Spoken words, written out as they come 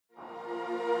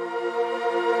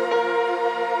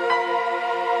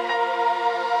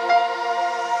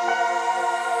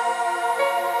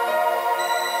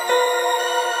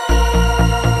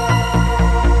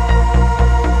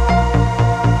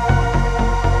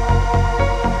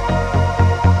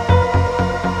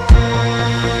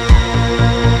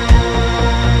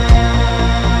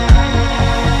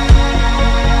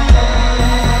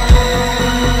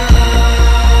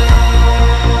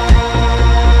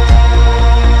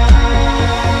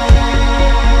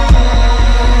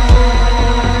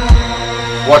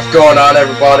What's going on,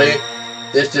 everybody?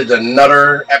 This is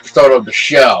another episode of the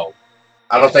show.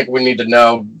 I don't think we need to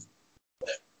know...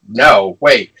 No,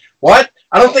 wait. What?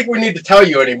 I don't think we need to tell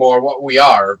you anymore what we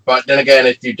are. But then again,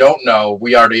 if you don't know,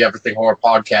 we are the Everything Horror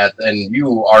Podcast, and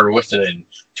you are listening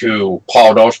to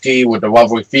Paul Dolsky with the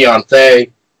lovely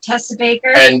fiancé, Tessa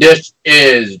Baker. And this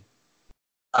is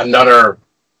another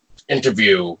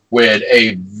interview with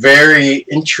a very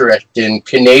interesting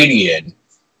Canadian.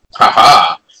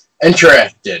 Haha.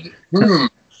 Interesting.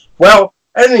 Well,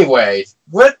 anyways,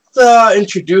 let's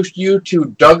introduce you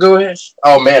to Douglas.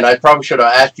 Oh man, I probably should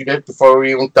have asked you this before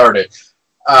we even started.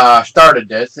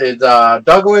 This is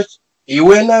Douglas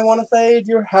Ewen. I want to say is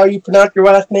how you pronounce your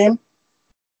last name.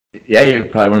 Yeah, you're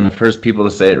probably one of the first people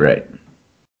to say it right.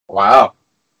 Wow.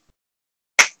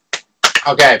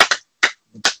 Okay.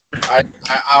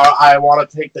 I want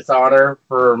to take this honor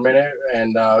for a minute,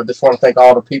 and just want to thank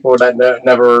all the people that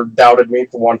never doubted me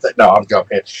for one thing. No, I'm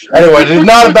joking. Anyway, it's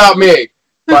not about me,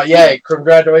 but yay,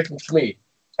 congratulations to me.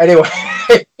 Anyway,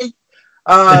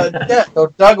 yeah. So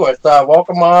Douglas,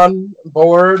 welcome on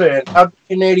board, and how's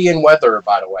Canadian weather,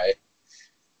 by the way?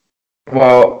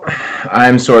 Well,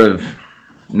 I'm sort of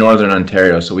northern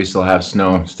Ontario, so we still have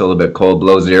snow, still a bit cold,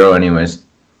 below zero, anyways.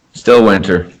 Still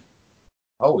winter.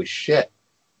 Holy shit.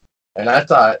 And I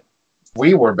thought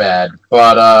we were bad,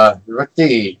 but let's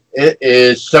see. It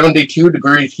is 72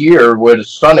 degrees here with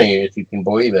sunny, if you can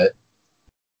believe it.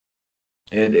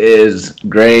 It is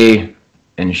gray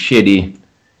and shitty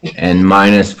and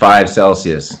 -5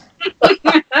 Celsius.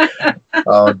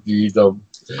 Oh, geez.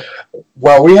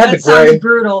 Well, we had the gray.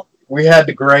 Brutal. We had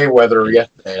the gray weather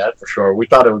yesterday, that's for sure. We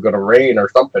thought it was going to rain or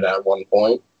something at one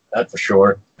point. That's for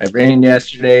sure. It rained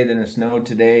yesterday, then it snowed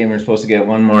today, and we're supposed to get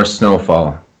one more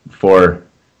snowfall. Before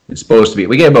it's supposed to be.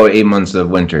 We get about 8 months of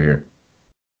winter here.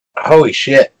 Holy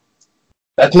shit.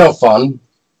 That's no fun.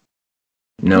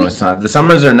 No, it's not. The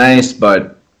summers are nice,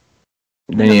 but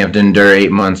then you have to endure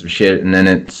 8 months of shit, and then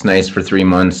it's nice for 3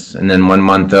 months, and then 1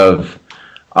 month of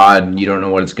odd, you don't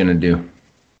know what it's going to do.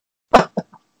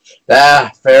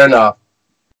 Fair enough.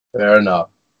 Fair enough.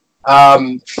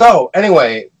 So,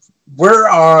 anyway, we're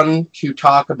on to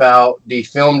talk about the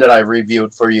film that I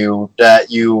reviewed for you that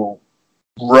you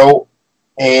wrote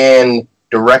and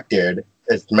directed,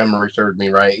 if memory serves me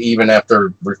right, even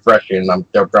after refreshing. I'm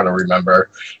still trying to remember.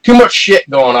 Too much shit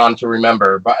going on to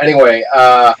remember. But anyway,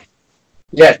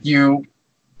 yes, you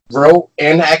wrote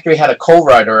and actually had a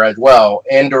co-writer as well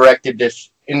and directed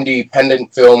this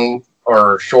independent film,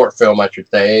 or short film, I should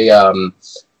say,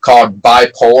 called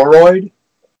Bi-Polaroid.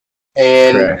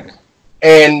 And Correct.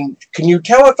 And can you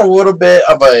tell us a little bit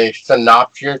of a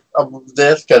synopsis of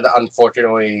this? Because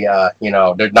unfortunately,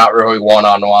 there's not really one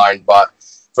online. But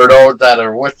for those that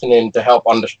are listening to help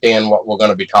understand what we're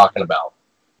going to be talking about.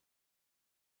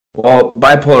 Well,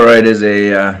 Bi-Polaroid is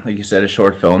like you said, a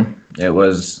short film. It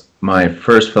was my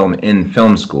first film in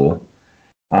film school.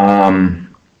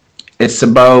 It's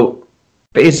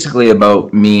basically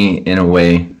about me in a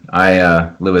way. I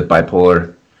live with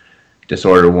bipolar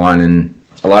disorder 1, and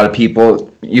a lot of people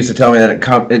used to tell me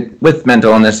that with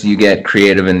mental illness, you get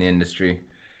creative in the industry.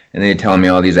 And they tell me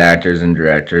all these actors and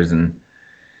directors. And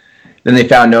then they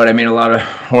found out I made a lot of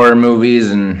horror movies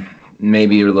and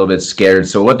maybe you're a little bit scared.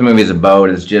 So what the movie is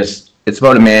about is it's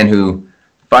about a man who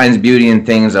finds beauty in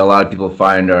things that a lot of people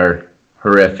find are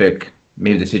horrific.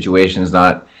 Maybe the situation is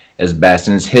not as best.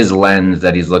 And it's his lens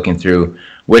that he's looking through,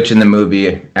 which in the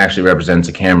movie actually represents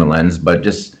a camera lens. But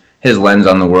just his lens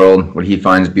on the world, what he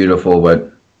finds beautiful, what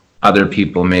other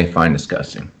people may find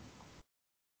disgusting.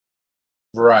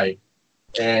 Right.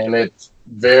 And it's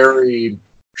very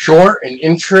short and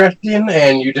interesting,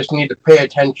 and you just need to pay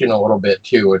attention a little bit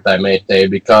too, if I may say,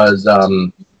 because I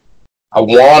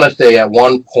want to say at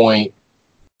one point,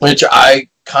 which I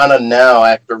kind of now,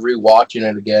 after rewatching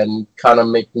it again, kind of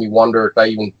makes me wonder if I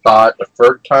even saw it the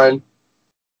first time.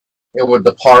 It was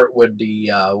the part with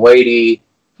the lady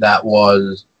that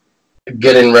was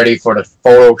getting ready for the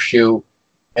photo shoot,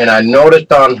 and I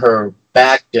noticed on her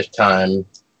back this time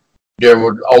there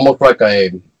was almost like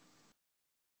a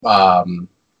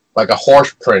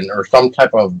horse print or some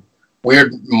type of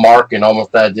weird marking,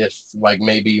 almost as if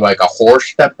maybe a horse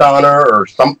stepped on her or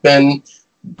something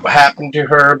happened to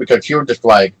her, because she was just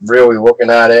really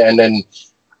looking at it. And then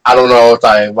I don't know if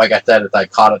I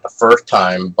caught it the first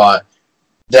time, but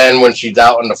then when she's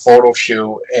out in the photo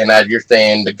shoot, and as you're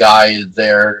saying, the guy is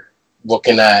there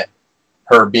looking at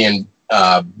her being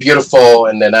beautiful,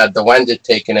 and then as the lens is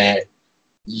taking it,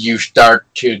 you start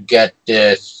to get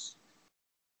this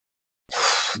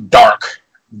dark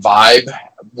vibe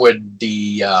with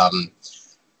the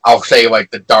I'll say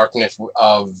the darkness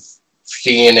of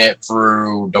seeing it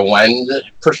through the lens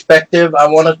perspective, I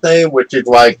want to say, which is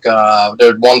like,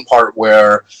 there's one part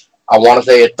where I want to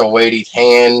say it's the lady's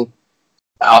hand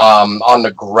on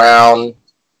the ground,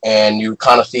 and you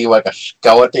kind of see like a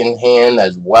skeleton hand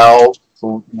as well,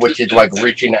 which is like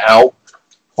reaching out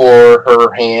for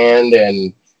her hand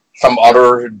and some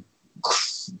other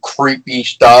creepy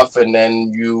stuff, and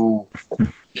then you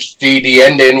see the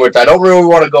ending, which I don't really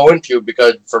want to go into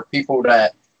because for people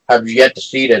that have yet to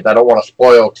see it, I don't want to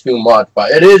spoil too much,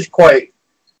 but it is quite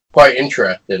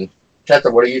interesting.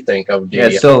 Tessa, what do you think of the... Yeah,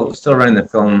 it's still running the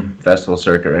film festival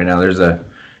circuit right now. There's a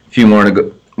few more to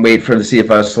go, wait for to see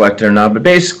if I was selected or not. But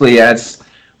basically, yeah, it's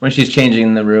when she's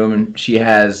changing the room and she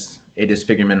has a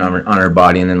disfigurement on her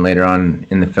body, and then later on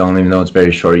in the film, even though it's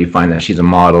very short, you find that she's a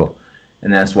model,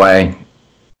 and that's why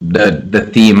the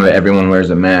theme of everyone wears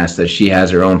a mask, that she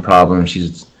has her own problem.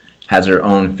 She's has her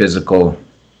own physical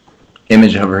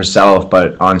image of herself,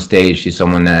 but on stage she's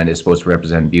someone that is supposed to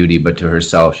represent beauty, but to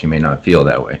herself she may not feel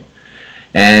that way.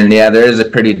 And yeah, there is a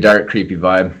pretty dark, creepy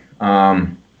vibe.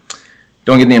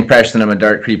 Don't get the impression I'm a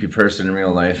dark, creepy person in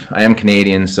real life. I am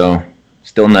Canadian, so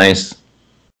still nice.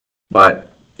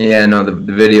 But yeah, no, the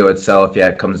video itself, yeah,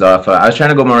 it comes off. I was trying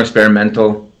to go more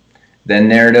experimental than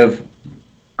narrative.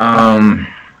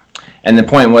 And the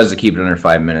point was to keep it under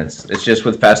 5 minutes. It's just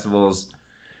with festivals,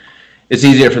 it's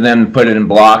easier for them to put it in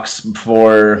blocks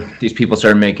before these people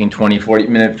start making 20,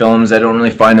 40-minute films that don't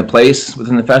really find a place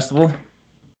within the festival.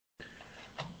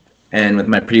 And with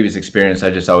my previous experience,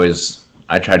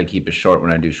 I try to keep it short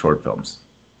when I do short films.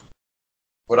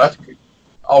 Well, that's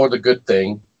always a good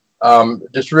thing.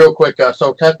 Just real quick,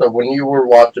 so Tessa, when you were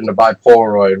watching the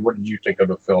Bi-Polaroid, what did you think of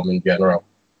the film in general?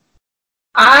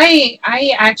 I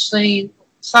actually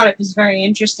thought it was very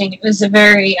interesting. It was a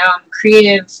very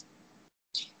creative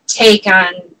take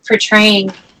on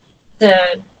portraying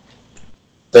the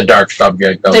dark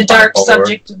subject of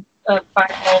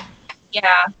bipolar.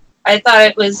 Yeah, I thought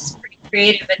it was pretty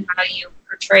creative in how you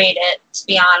portrayed it, to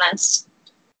be honest.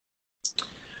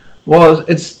 Well,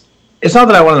 it's not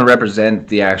that I want to represent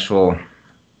the actual,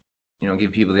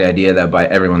 give people the idea that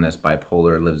everyone that's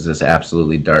bipolar lives this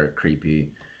absolutely dark,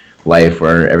 creepy life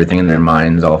where everything in their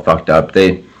mind's all fucked up.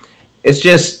 It's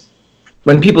just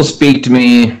when people speak to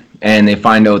me and they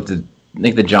find out the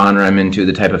genre I'm into,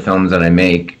 the type of films that I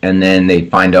make, and then they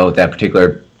find out that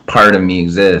particular part of me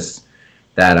exists,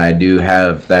 that I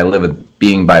live with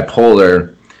being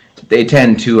bipolar, they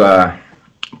tend to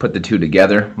put the two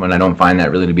together when I don't find that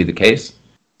really to be the case.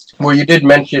 Well, you did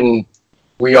mention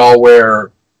we all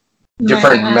wear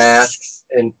different masks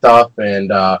and stuff,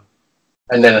 and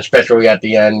then especially at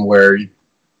the end where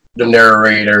the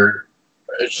narrator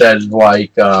says,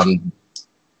 like,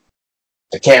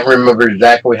 I can't remember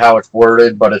exactly how it's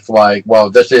worded, but it's like, well,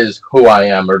 this is who I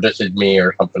am, or this is me,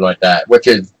 or something like that, which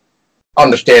is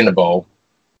understandable.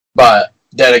 But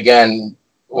then again,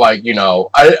 like,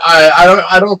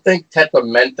 I don't think Tessa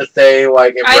meant to say,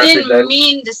 like, it I didn't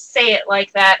mean to say it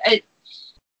like that.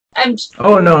 I'm.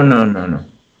 Oh, no.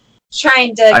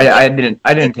 Trying to. I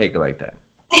didn't take it like that.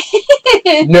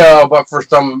 No, but for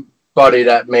somebody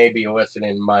that may be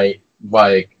listening might,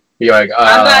 like, be like,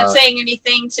 I'm not saying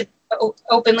anything to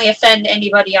openly offend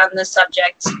anybody on this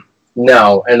subject.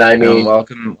 No, and I mean...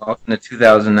 welcome to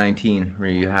 2019, where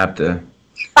you have to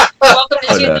welcome to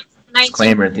 2019.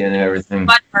 Disclaimer at the end of everything.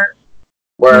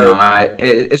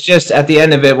 It's just, at the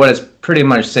end of it, what it's pretty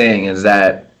much saying is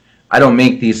that I don't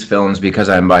make these films because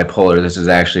I'm bipolar. This is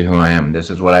actually who I am. This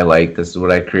is what I like. This is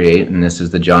what I create, and this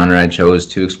is the genre I chose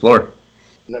to explore.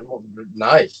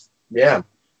 Nice. Yeah.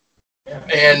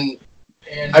 And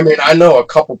I mean, I know a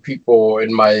couple people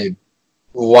in my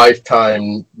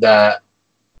lifetime that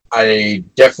I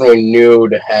definitely knew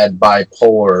that had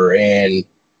bipolar, and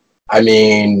I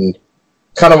mean,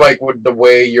 kind of like with the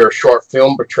way your short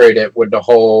film portrayed it, with the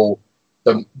whole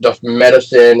the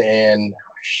medicine and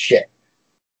shit.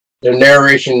 The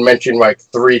narration mentioned like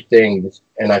 3 things,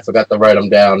 and I forgot to write them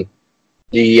down.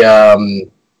 The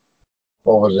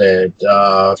what was it?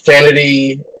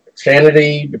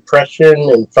 Sanity, depression,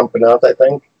 and something else, I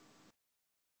think.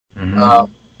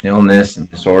 Mm-hmm. Illness and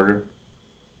disorder.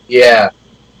 Yeah,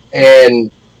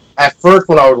 and at first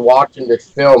when I was watching this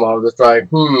film, I was just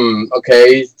like,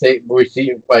 okay, we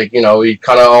see, like, he's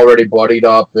kind of already bloodied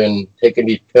up and taking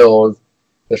these pills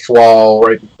to swallow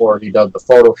right before he does the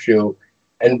photo shoot.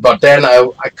 But then I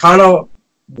kind of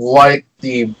like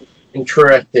the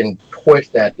interesting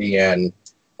twist at the end,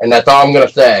 and that's all I'm gonna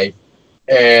say.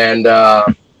 And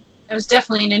it was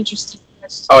definitely an interesting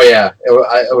twist. Oh yeah, it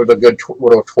was a good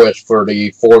little twist for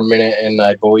the 4-minute and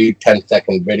I believe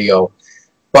 10-second video.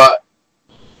 But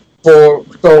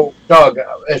So Doug,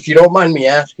 if you don't mind me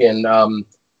asking,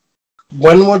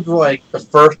 when was like the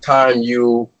first time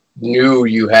you knew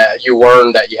you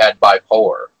learned that you had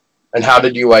bipolar, and how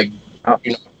did you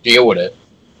deal with it?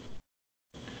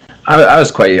 I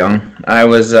was quite young. I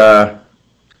was, I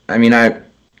mean,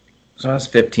 so I was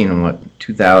 15 in what,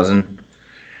 2000.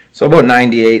 So about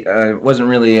 98, it wasn't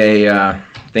really a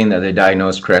thing that they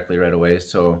diagnosed correctly right away.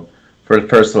 So for the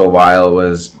first little while, it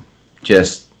was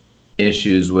just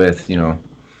issues with,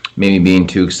 maybe being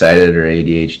too excited or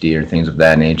ADHD or things of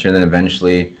that nature. And then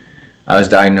eventually I was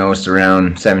diagnosed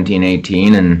around 17,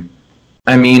 18. And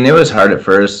I mean, it was hard at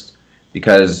first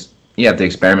because you have to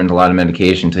experiment with a lot of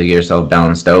medication to get yourself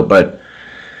balanced out. But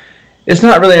it's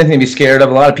not really anything to be scared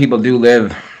of. A lot of people do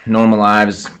live normal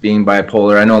lives being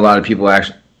bipolar. I know a lot of people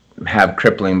actually have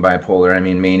crippling bipolar. I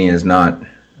mean, mania is not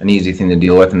an easy thing to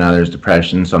deal with, and now there's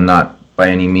depression. So I'm not by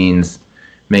any means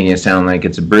making it sound like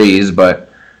it's a breeze, but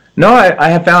no, I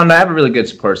have found I have a really good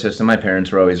support system. My parents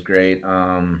were always great.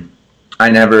 I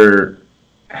never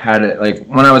had it, like,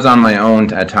 when I was on my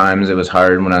own at times, it was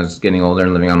hard when I was getting older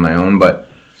and living on my own. But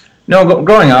no,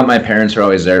 growing up, my parents were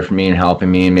always there for me and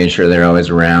helping me and made sure they're always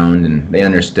around, and they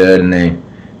understood, and they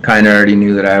kind of already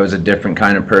knew that I was a different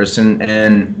kind of person.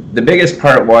 And the biggest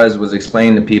part was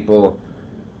explaining to people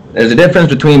there's a difference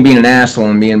between being an asshole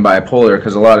and being bipolar,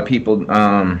 because a lot of people,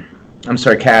 I'm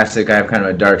sarcastic, I have kind of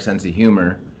a dark sense of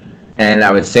humor. And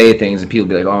I would say things, and people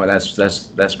would be like, "Oh,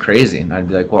 that's crazy." And I'd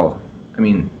be like, "Well, I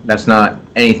mean, that's not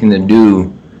anything to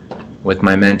do with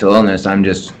my mental illness. I'm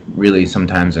just really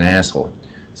sometimes an asshole."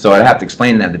 So I'd have to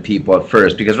explain that to people at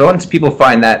first, because once people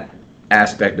find that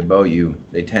aspect about you,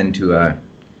 they tend to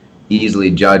easily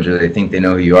judge, or they think they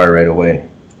know who you are right away.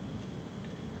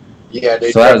 Yeah.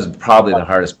 So that was probably the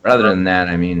hardest. But other than that,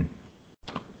 I mean,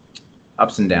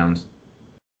 ups and downs.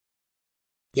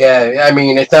 Yeah, I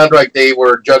mean, it sounds like they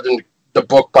were judging the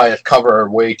book by its cover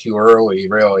way too early,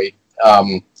 really.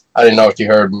 I didn't know if you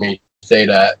heard me say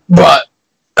that, but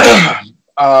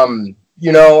I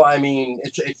mean,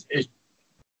 it's.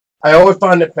 I always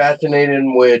find it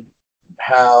fascinating with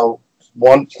how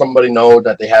once somebody knows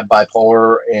that they have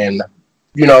bipolar, and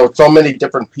so many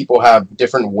different people have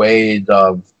different ways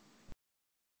of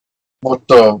what's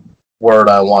the word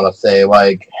I want to say,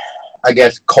 like, I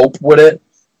guess cope with it.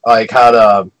 Like how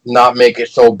to not make it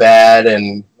so bad,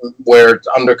 and where it's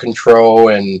under control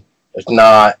and it's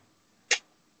not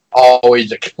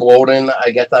always exploding,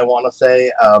 I guess I want to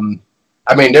say.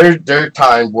 I mean, there's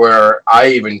times where I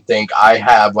even think I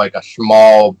have like a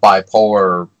small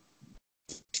bipolar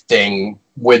thing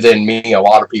within me. A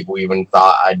lot of people even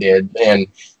thought I did, and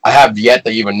I have yet to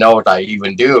even know if I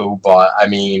even do. But I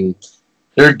mean,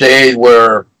 there's days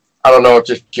where I don't know,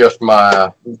 it's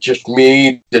just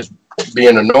me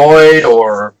being annoyed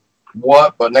or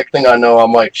what, but next thing I know,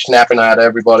 I'm like snapping at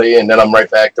everybody, and then I'm right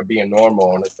back to being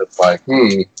normal, and it's just like,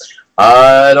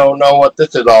 I don't know what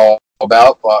this is all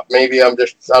about, but maybe I'm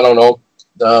just, I don't know,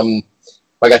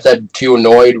 like I said, too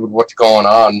annoyed with what's going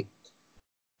on.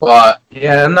 But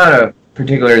yeah, I'm not a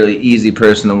particularly easy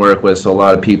person to work with, so a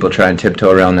lot of people try and tiptoe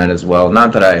around that as well.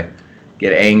 Not that I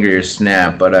get angry or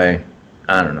snap, but I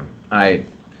don't know, I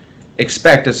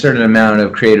expect a certain amount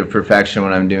of creative perfection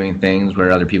when I'm doing things where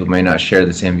other people may not share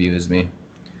the same view as me.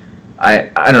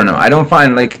 I don't know. I don't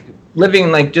find, like,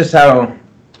 living, like, just how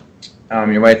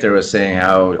your wife there was saying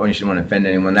how you shouldn't want to offend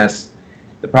anyone. That's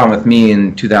the problem with me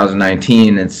in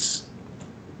 2019. It's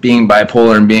being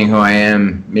bipolar and being who I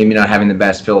am, maybe not having the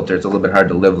best filter. It's a little bit hard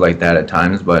to live like that at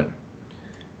times, but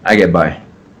I get by.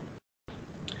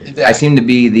 I seem to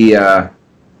be the,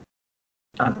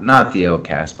 not the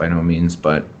outcast by no means,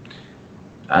 but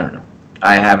I don't know.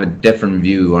 I have a different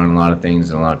view on a lot of things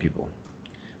than a lot of people.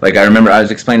 Like, I remember I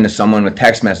was explaining to someone with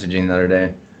text messaging the other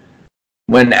day,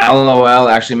 when LOL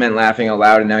actually meant laughing out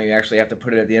loud, and now you actually have to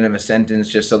put it at the end of a sentence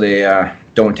just so they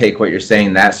don't take what you're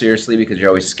saying that seriously, because you're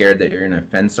always scared that you're going to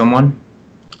offend someone.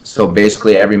 So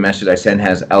basically every message I send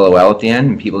has LOL at the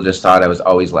end, and people just thought I was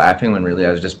always laughing, when really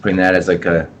I was just putting that as like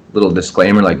a little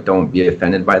disclaimer, like, don't be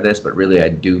offended by this, but really I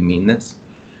do mean this.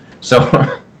 So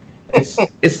it's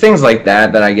things like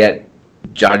that I get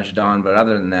judged on, but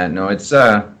other than that, no, it's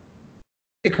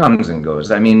it comes and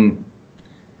goes. I mean,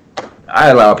 I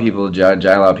allow people to judge,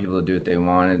 I allow people to do what they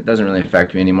want. It doesn't really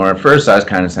affect me anymore. At first I was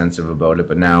kind of sensitive about it,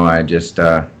 but now I just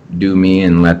do me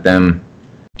and let them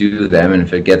do them, and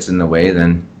if it gets in the way,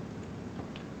 then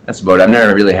that's about it. I've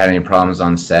never really had any problems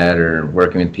on set or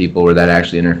working with people where that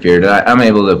actually interfered. I'm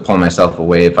able to pull myself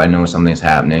away if I know something's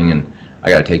happening and I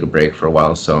got to take a break for a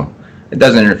while, so it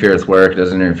doesn't interfere with work, it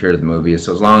doesn't interfere with the movie.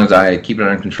 So as long as I keep it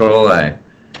under control, I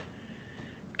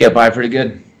get by pretty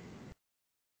good.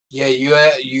 Yeah,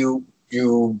 you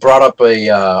brought up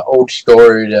a old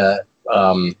story that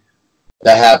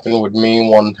that happened with me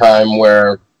one time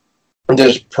where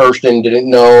this person didn't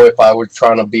know if I was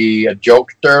trying to be a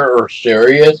jokester or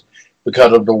serious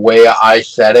because of the way I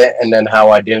said it and then how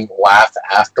I didn't laugh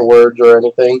afterwards or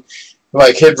anything.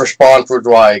 Like, his response was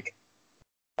like,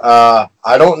 I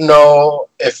don't know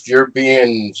if you're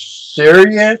being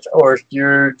serious or if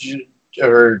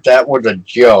or that was a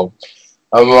joke.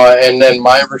 And then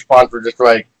my response was just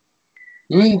like,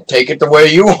 take it the way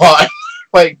you want.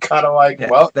 Like, kind of like, Yeah,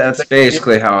 well, that's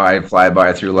basically how I fly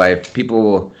by through life. People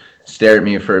will stare at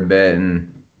me for a bit,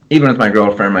 and even with my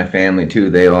girlfriend, my family too,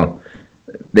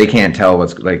 they can't tell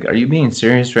what's like. Are you being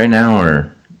serious right now,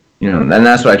 or And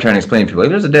that's what I try and explain to people. Like,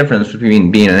 there's a difference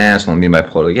between being an asshole and being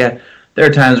bipolar. Like, yeah, there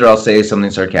are times where I'll say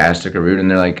something sarcastic or rude, and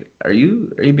they're like, "Are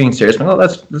you being serious?" I'm like,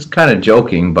 "Oh, that's kind of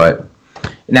joking," but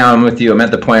now I'm with you. I'm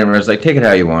at the point where it's like, take it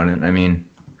how you want it. I mean,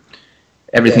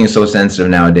 everything is so sensitive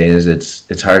nowadays.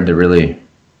 It's hard to really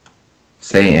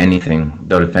say anything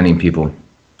without offending people.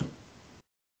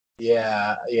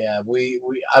 Yeah.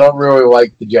 I don't really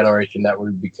like the generation that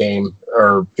we became,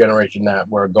 or generation that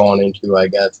we're going into, I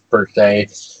guess, per se,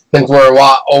 since we're a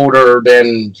lot older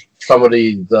than some of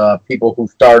these people who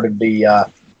started the,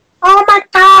 oh my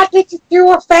God, this is too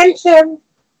offensive,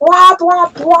 blah, blah,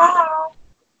 blah.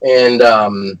 And,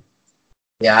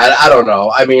 yeah, I don't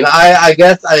know. I mean, I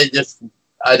guess I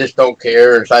just don't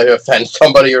care if I offend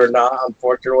somebody or not,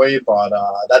 unfortunately, but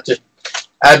that's just,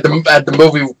 as the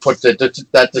movie puts it,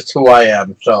 that's just who I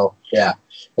am. So, yeah.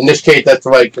 In this case, that's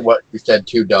like what you said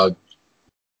too, Doug.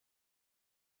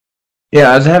 Yeah,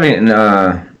 I was having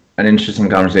an interesting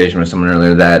conversation with someone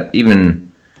earlier that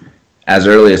even as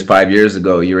early as 5 years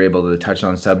ago, you were able to touch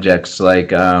on subjects like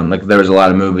there was a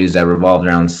lot of movies that revolved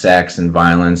around sex and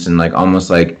violence and like almost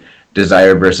like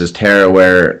Desire versus Terror,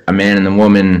 where a man and a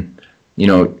woman,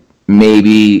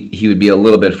 maybe he would be a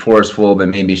little bit forceful, but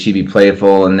maybe she'd be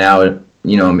playful, and now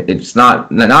it's not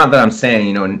that I'm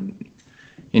saying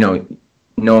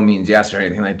no means yes or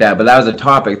anything like that, but that was a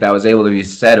topic that was able to be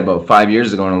said about 5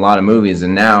 years ago in a lot of movies,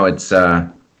 and now it's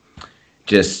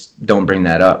just don't bring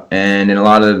that up. And in a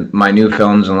lot of my new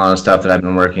films and a lot of stuff that I've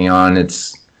been working on,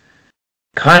 it's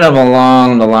kind of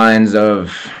along the lines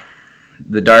of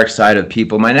the dark side of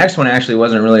people. My next one actually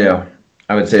wasn't really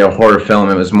I would say a horror film.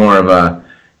 It was more of a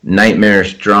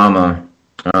nightmarish drama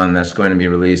that's going to be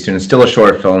released, and it's still a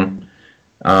short film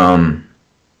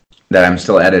that I'm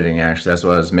still editing. Actually, that's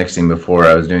what I was mixing before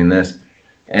I was doing this,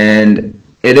 and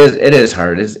it is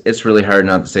hard. It's really hard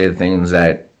not to say the things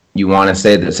that you want to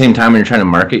say at the same time when you're trying to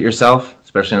market yourself,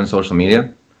 especially on social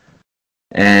media.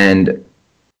 And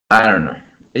I don't know.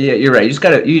 Yeah, you're right.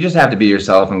 You just have to be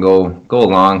yourself and go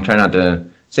along. Try not to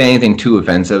say anything too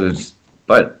offensive,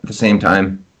 but at the same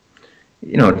time,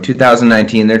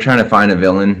 2019, they're trying to find a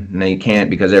villain, and they can't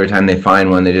because every time they find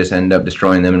one, they just end up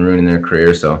destroying them and ruining their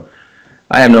career. So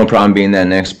I have no problem being that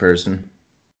next person.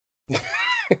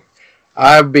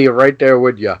 I'd be right there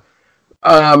with you.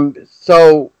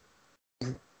 So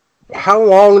how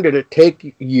long did it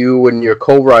take you and your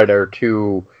co-writer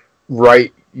to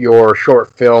write your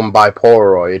short film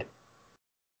Bi-Polaroid?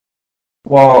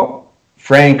 Well,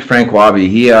 Frank Wabi,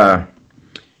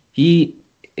 he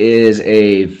is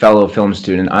a fellow film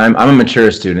student. I'm a mature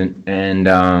student, and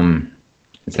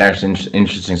it's actually an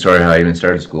interesting story how I even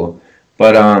started school.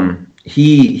 But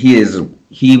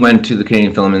he went to the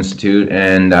Canadian Film Institute,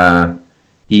 and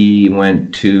he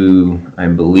went to, I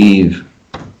believe,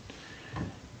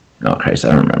 oh Christ, I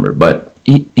don't remember. But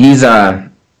he's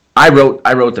I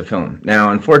wrote the film.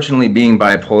 Now, unfortunately, being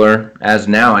bipolar, as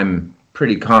now I'm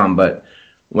pretty calm, but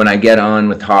when I get on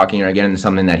with talking or I get into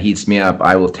something that heats me up,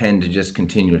 I will tend to just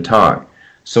continue to talk.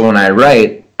 So when I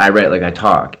write like I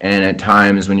talk. And at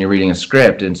times when you're reading a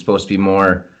script, it's supposed to be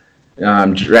more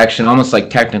direction, almost like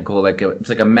technical, it's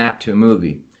like a map to a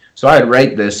movie. So I'd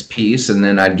write this piece, and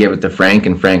then I'd give it to Frank,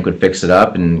 and Frank would fix it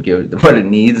up and give it what it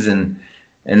needs, and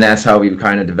that's how we've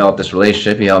kind of developed this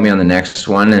relationship. He helped me on the next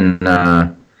one,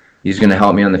 and he's going to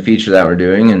help me on the feature that we're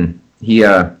doing. And he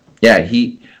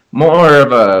more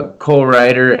of a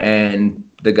co-writer and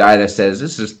the guy that says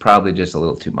this is probably just a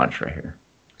little too much right here.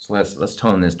 So let's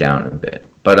tone this down a bit.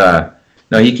 But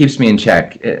no, he keeps me in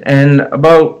check. And I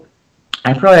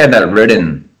probably had that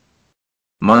written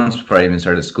months before I even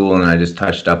started school, and I just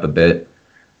touched up a bit.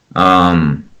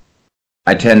 I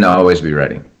tend to always be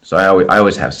ready, so I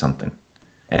always have something.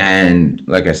 And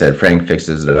like I said, Frank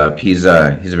fixes it up. He's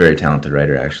a very talented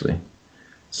writer, actually.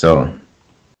 So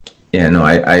yeah, no,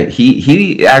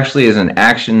 he actually is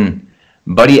an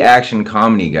buddy action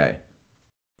comedy guy.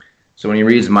 So when he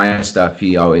reads my stuff,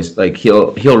 he always like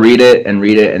he'll read it, and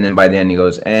then by the end he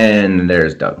goes, and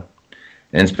there's Doug.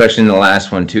 And especially in the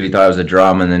last one too, he thought it was a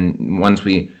drama, and then once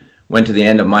we went to the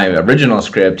end of my original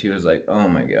script, he was like, "Oh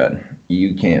my God,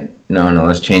 you can't. No,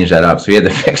 let's change that up." So he had to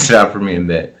fix it up for me a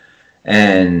bit,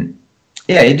 and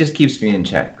yeah, it just keeps me in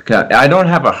check. I don't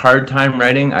have a hard time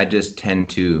writing. I just tend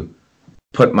to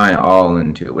put my all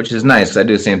into it, which is nice. 'Cause I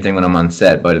do the same thing when I'm on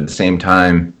set, but at the same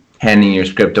time, handing your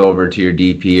script over to your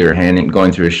DP or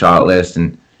going through a shot list,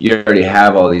 and you already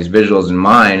have all these visuals in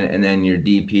mind, and then your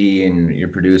DP and your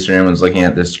producer, everyone's looking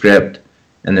at this script,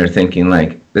 and they're thinking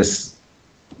like, this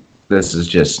is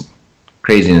just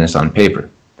craziness on paper.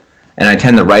 And I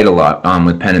tend to write a lot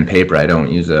with pen and paper. I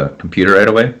don't use a computer right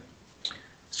away.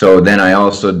 So then I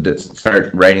also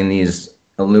start writing these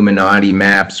Illuminati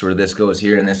maps where this goes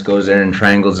here and this goes there, and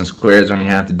triangles and squares when you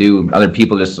have to do. Other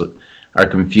people just are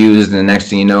confused, and the next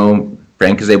thing you know,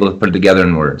 Frank is able to put it together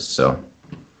in words. So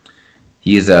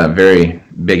he's a very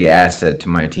big asset to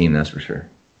my team, that's for sure.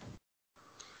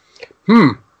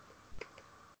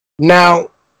 Now,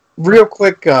 real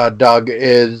quick, Doug,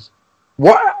 is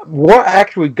what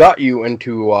actually got you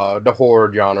into the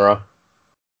horror genre?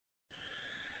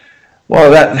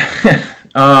 Well, that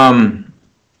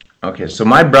okay, so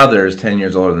my brother is 10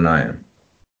 years older than I am.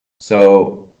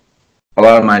 So a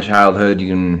lot of my childhood,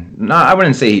 I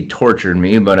wouldn't say he tortured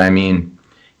me, but I mean,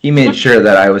 he made sure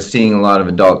that I was seeing a lot of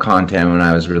adult content when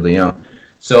I was really young.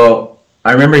 So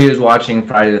I remember he was watching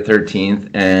Friday the 13th,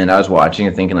 and I was watching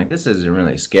and thinking, like, this isn't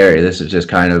really scary. This is just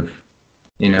kind of,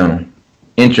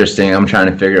 interesting. I'm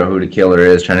trying to figure out who the killer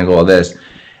is, trying to go all this.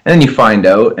 And then you find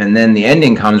out, and then the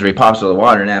ending comes where he pops out of the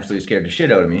water and absolutely scared the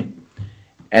shit out of me.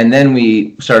 And then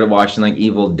we started watching, like,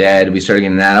 Evil Dead. We started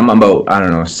getting that. I'm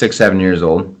about, 6, 7 years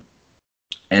old.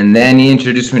 And then he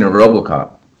introduced me to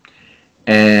RoboCop.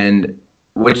 And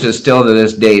which is still to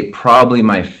this day probably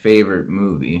my favorite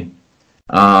movie.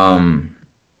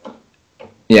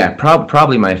 Yeah,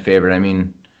 probably my favorite. I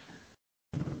mean,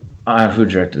 who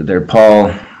directed it there?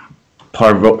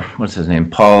 What's his name?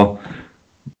 Paul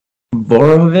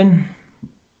Verhoeven?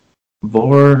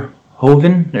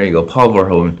 There you go, Paul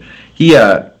Verhoeven.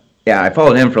 I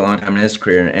followed him for a long time in his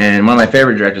career, and one of my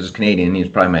favorite directors is Canadian. He's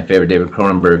probably my favorite, David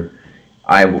Cronenberg.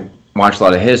 I watched a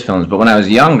lot of his films, but when I was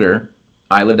younger,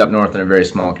 I lived up north in a very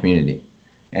small community,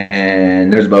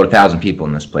 and there's about 1,000 people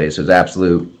in this place. It was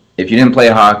absolute. If you didn't play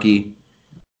hockey,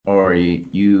 or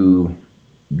you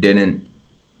didn't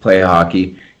play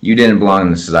hockey, you didn't belong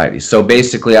in the society. So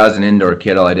basically, I was an indoor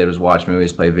kid. All I did was watch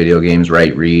movies, play video games,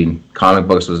 write, read. Comic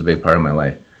books was a big part of my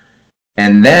life.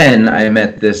 And then I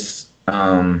met this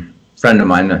friend of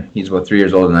mine. He's about 3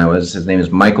 years older than I was. His name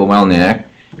is Michael Welniak.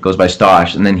 He goes by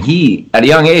Stosh. And then he, at a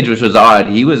young age, which was odd,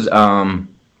 he was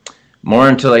more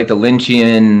into like the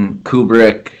Lynchian,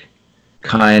 Kubrick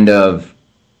kind of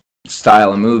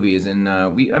style of movies. And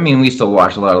we still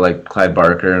watched a lot of like Clive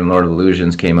Barker and Lord of the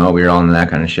Illusions came out. We were all into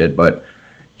that kind of shit. But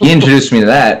he introduced me to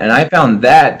that, and I found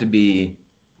that to be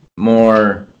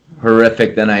more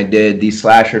horrific than I did these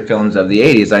slasher films of the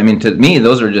 80s. I mean, to me,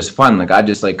 those were just fun. Like, I'd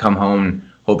just like come home and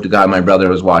hope to God my brother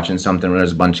was watching something where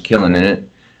there's a bunch of killing in it.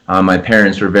 My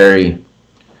parents were very,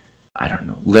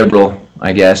 liberal,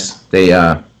 I guess. They,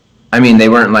 they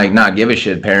weren't like not give a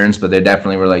shit parents, but they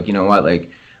definitely were like, you know what, like,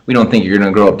 we don't think you're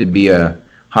going to grow up to be a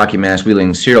hockey mask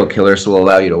wielding serial killer, so we'll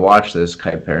allow you to watch this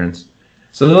type parents.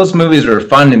 So those movies were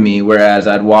fun to me, whereas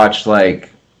I'd watch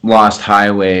like Lost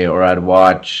Highway, or I'd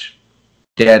watch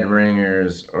Dead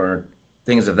Ringers, or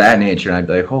things of that nature, and I'd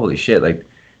be like, holy shit, like,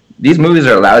 these movies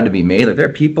are allowed to be made. Like, there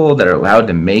are people that are allowed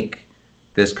to make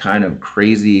this kind of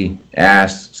crazy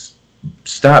ass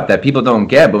stuff that people don't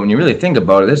get, but when you really think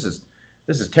about it, this is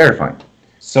terrifying.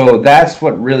 So that's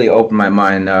what really opened my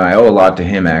mind. I owe a lot to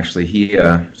him, actually.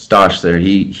 Stosh there,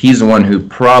 he's the one who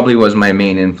probably was my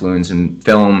main influence in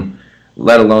film,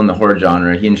 let alone the horror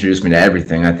genre. He introduced me to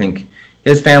everything. I think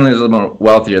his family was a little more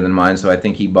wealthier than mine, so I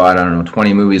think he bought,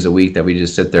 20 movies a week that we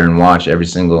just sit there and watch every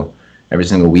single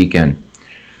weekend.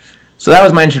 So that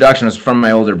was my introduction, was from my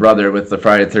older brother with the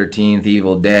Friday the 13th,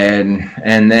 Evil Dead.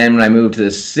 And then when I moved to the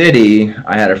city,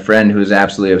 I had a friend who was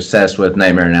absolutely obsessed with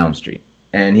Nightmare on Elm Street.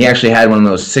 And he actually had one of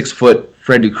those 6-foot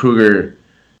Freddy Krueger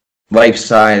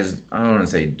life-size, I don't want to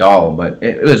say doll, but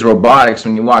it was robotics.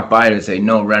 When you walk by it would say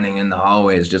no running in the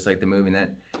hallways, just like the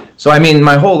movie. So I mean,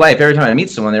 my whole life, every time I meet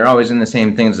someone, they're always in the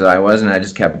same things that I was, and I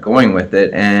just kept going with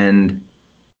it. And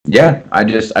yeah, I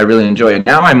really enjoy it.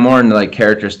 Now I'm more into like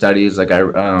character studies, like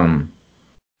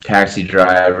Taxi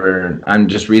Driver. I'm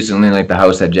just recently like The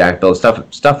House that Jack Built,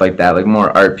 stuff like that, like more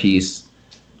art piece,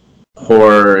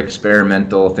 horror,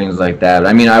 experimental things like that.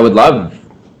 I mean, I would love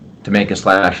to make a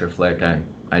slasher flick.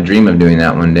 I dream of doing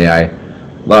that one day. I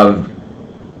love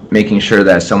making sure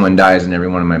that someone dies in every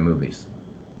one of my movies,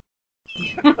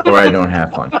 or I don't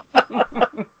have fun.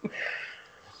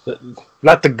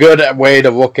 That's a good way to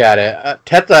look at it.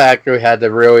 Tessa actually had a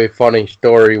really funny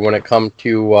story when it comes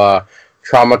to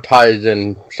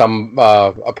traumatizing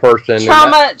a person.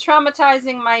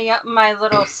 Traumatizing my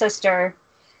little sister.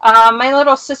 My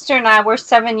little sister and I were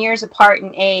 7 years apart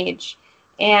in age,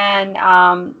 and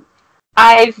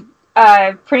I've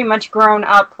pretty much grown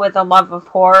up with a love of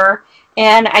horror,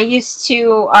 and I used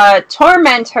to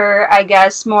torment her, I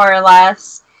guess, more or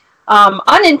less,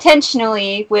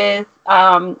 unintentionally with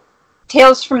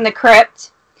Tales from the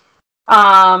Crypt.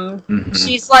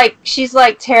 She's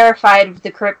like terrified of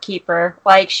the Crypt Keeper.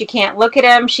 Like, she can't look at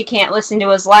him, she can't listen to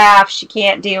his laugh, she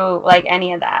can't do like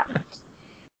any of that.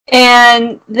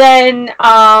 And then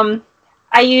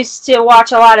I used to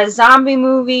watch a lot of zombie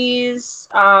movies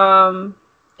and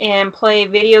play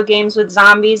video games with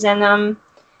zombies in them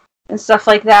and stuff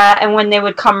like that. And when they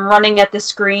would come running at the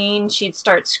screen, she'd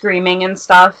start screaming and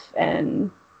stuff.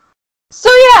 And so,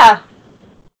 yeah.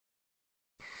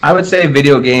 I would say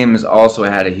video games also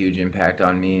had a huge impact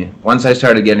on me. Once I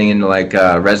started getting into like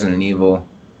Resident Evil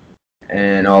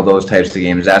and all those types of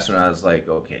games, that's when I was like,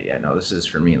 okay, yeah, no, this is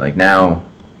for me. Like now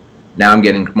I'm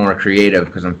getting more creative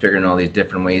because I'm figuring all these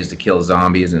different ways to kill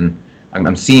zombies, and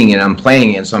I'm seeing it, I'm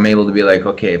playing it, so I'm able to be like,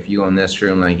 okay, if you go in this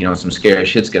room, like, you know, some scary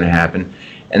shit's gonna happen.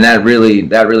 And that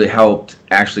really helped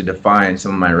actually define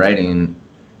some of my writing.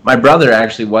 My brother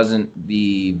actually wasn't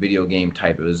the video game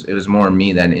type. It was more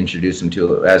me that introduced him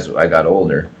to it as I got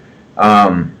older.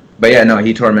 But yeah, no,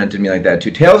 he tormented me like that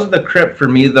too. Tales of the Crypt for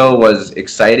me though was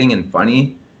exciting and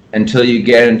funny until you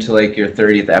get into like your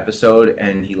 30th episode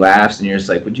and he laughs and you're just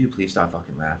like, would you please stop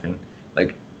fucking laughing?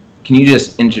 Like, can you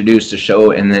just introduce the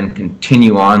show and then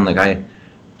continue on?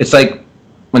 It's like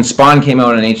when Spawn came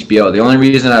out on HBO. The only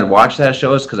reason I'd watch that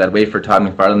show is because I'd wait for Todd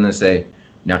McFarlane to say,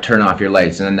 now turn off your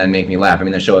lights, and then that'd make me laugh. I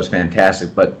mean, the show is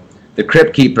fantastic, but The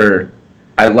Crypt Keeper,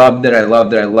 I loved it,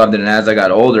 and as I got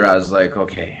older, I was like,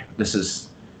 okay,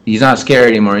 he's not scary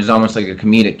anymore. He's almost like a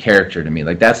comedic character to me.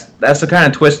 Like, that's the kind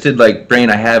of twisted, like,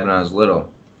 brain I had when I was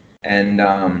little. And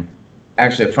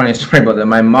actually, a funny story about that,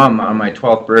 my mom, on my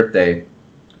 12th birthday,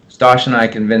 Stosh and I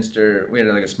convinced her, we had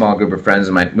like a small group of friends,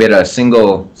 and we had a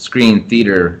single screen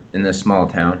theater in this small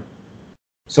town.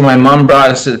 So my mom brought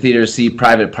us to the theater to see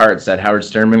Private Parts, that Howard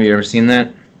Stern movie. You ever seen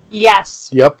that? Yes.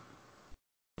 Yep.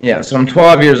 Yeah, so I'm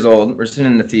 12 years old. We're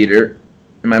sitting in the theater,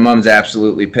 and my mom's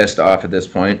absolutely pissed off at this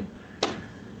point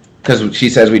because she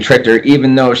says we tricked her,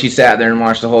 even though she sat there and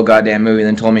watched the whole goddamn movie and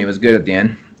then told me it was good at the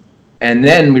end. And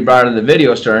then we brought her to the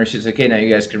video store, and she's like, okay, now you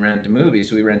guys can rent a movie.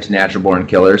 So we rent to Natural Born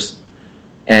Killers.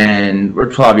 And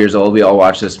we're 12 years old. We all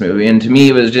watched this movie. And to me,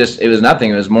 it was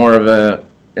nothing. It was more of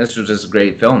this was just a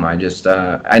great film.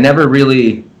 I never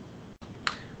really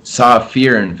saw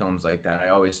fear in films like that. I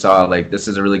always saw, like, this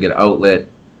is a really good outlet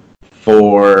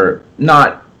for, it's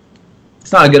not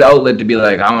a good outlet to be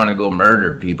like, I want to go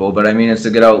murder people. But, I mean, it's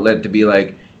a good outlet to be like,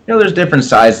 you know, there's different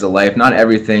sides of life. Not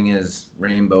everything is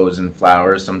rainbows and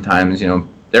flowers. Sometimes, you know,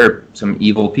 there are some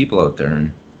evil people out there.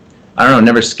 And I don't know, it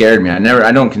never scared me.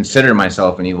 I don't consider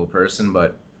myself an evil person,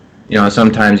 but, you know,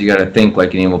 sometimes you got to think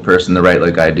like an evil person to write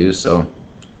like I do. So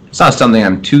it's not something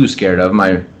I'm too scared of.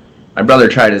 My brother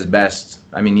tried his best.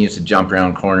 I mean, he used to jump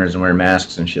around corners and wear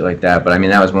masks and shit like that. But I mean,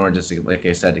 that was more just, like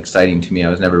I said, exciting to me. I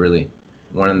was never really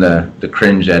one of the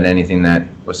cringe at anything that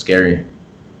was scary.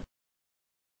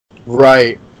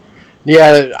 Right.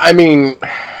 Yeah, I mean,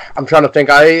 I'm trying to think.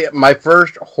 My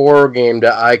first horror game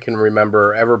that I can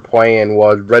remember ever playing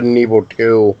was Resident Evil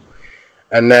 2.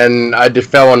 And then I just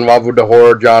fell in love with the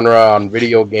horror genre on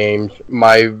video games.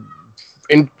 My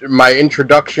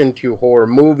introduction to horror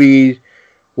movies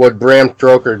was Bram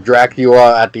Stoker's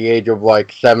Dracula at the age of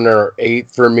like 7 or 8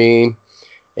 for me.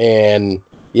 And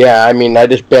yeah, I mean, I've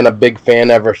just been a big fan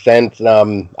ever since.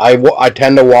 I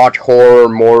tend to watch horror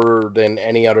more than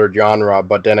any other genre,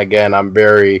 but then again, I'm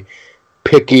very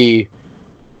picky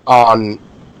on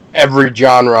every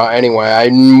genre anyway. I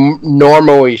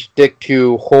normally stick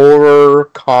to horror,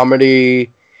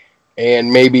 comedy, and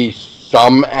maybe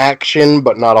some action,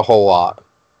 but not a whole lot.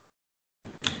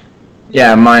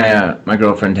 Yeah, my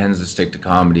girlfriend tends to stick to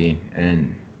comedy,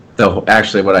 and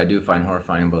actually what I do find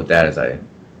horrifying about that is I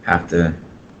have to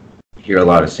hear a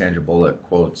lot of Sandra Bullock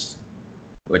quotes,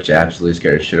 which absolutely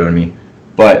scared the shit out of me.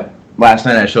 But last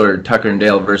night I showed her Tucker and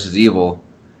Dale versus Evil,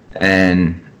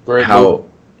 and how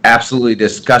absolutely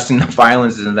disgusting the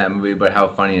violence is in that movie, but how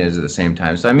funny it is at the same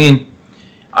time. So I mean,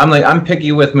 I'm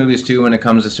picky with movies too when it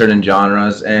comes to certain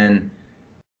genres, and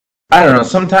I don't know.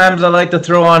 Sometimes I like to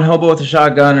throw on Hobo with a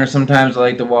Shotgun, or sometimes I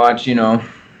like to watch,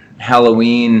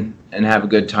 Halloween and have a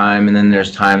good time. And then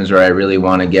there's times where I really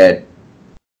want to get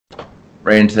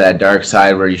right into that dark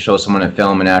side where you show someone a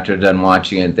film and after they're done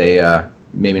watching it, they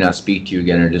maybe not speak to you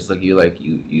again or just look at you like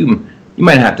you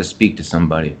might have to speak to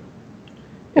somebody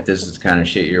if this is the kind of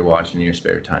shit you're watching in your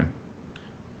spare time.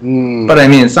 But I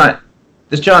mean,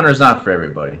 this genre is not for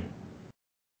everybody.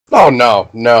 Oh,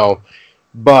 no.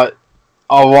 But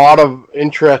a lot of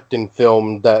interesting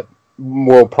films that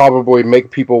will probably make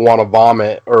people want to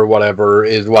vomit or whatever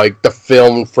is like the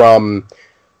film from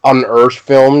Unearthed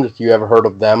Films, if you ever heard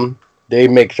of them. They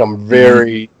make some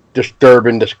very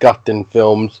disturbing, disgusting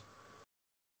films.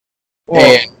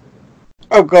 Well,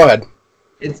 go ahead.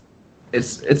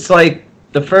 It's like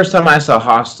the first time I saw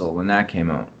Hostel when that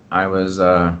came out. I was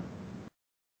in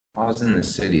the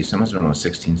city, so I must have been about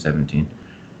 16, 17.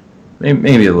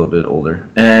 Maybe a little bit older.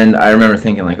 And I remember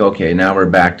thinking, like, okay, now we're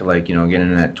back to, like, getting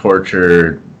into that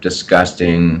torture,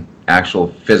 disgusting, actual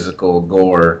physical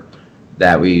gore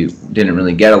that we didn't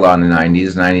really get a lot in the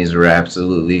 90s. The 90s were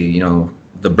absolutely,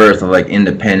 the birth of, like,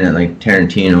 independent, like,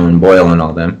 Tarantino and Boyle and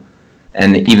all them.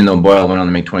 And even though Boyle went on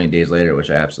to make 20 Days Later, which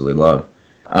I absolutely love.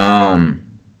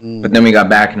 But then we got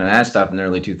back into that stuff in the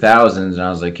early 2000s, and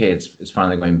I was like, hey, it's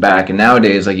finally going back. And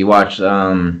nowadays, like, you watch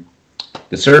the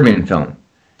Serbian film,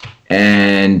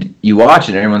 and you watch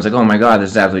it, and everyone's like, oh my god,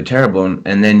 this is absolutely terrible.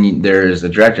 And then there's a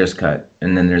director's cut,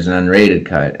 and then there's an unrated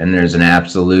cut, and there's an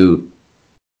absolute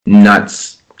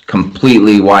nuts,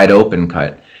 completely wide open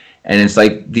cut. And it's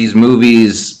like these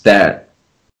movies that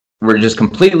we're just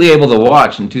completely able to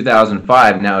watch in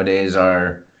 2005 nowadays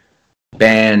are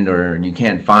banned, or you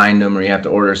can't find them, or you have to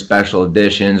order special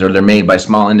editions, or they're made by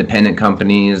small independent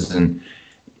companies, and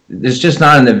it's just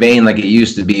not in the vein like it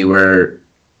used to be where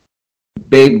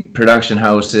big production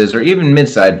houses or even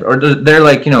mid-side, or they're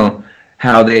like,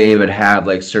 how they would have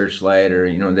like Searchlight,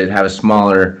 or they'd have a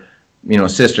smaller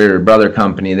sister or brother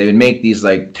company. They would make these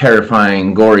like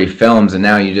terrifying gory films, and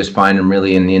now you just find them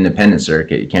really in the independent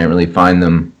circuit. You can't really find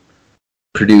them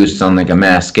produced on like a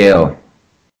mass scale,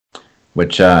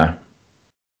 which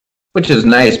is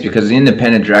nice because the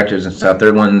independent directors and stuff,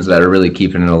 they're ones that are really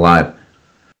keeping it alive.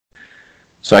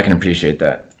 So I can appreciate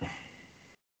that.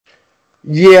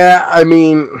 Yeah, I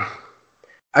mean,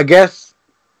 I guess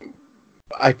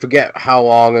I forget how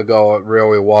long ago it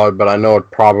really was, but I know it's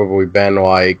probably been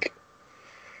like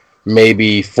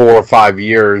maybe 4 or 5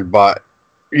 years, but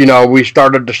we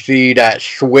started to see that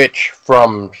switch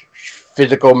from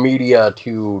physical media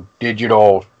to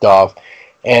digital stuff.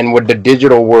 And with the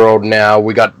digital world now,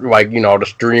 we got, like, the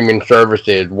streaming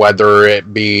services, whether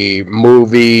it be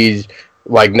movies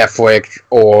like Netflix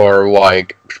or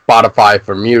like Spotify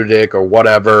for music or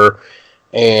whatever.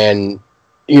 And,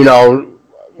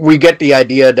 we get the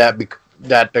idea that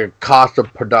the cost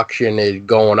of production is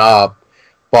going up,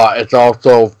 but it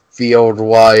also feels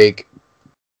like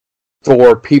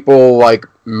for people like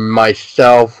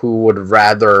myself who would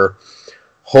rather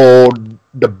hold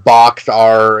the box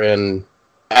art and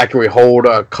actually hold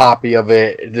a copy of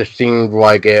it, it just seems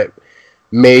like it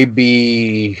may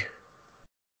be,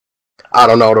 I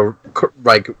don't know the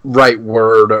right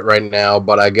word right now,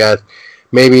 but I guess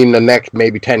maybe in the next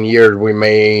 10 years we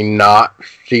may not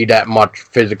see that much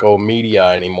physical media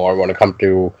anymore when it comes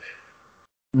to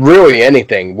really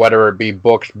anything, whether it be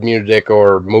books, music,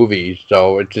 or movies.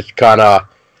 So it's just kind of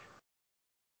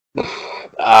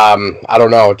I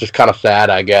don't know, it's just kind of sad,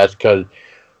 I guess, because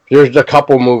there's a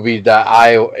couple movies that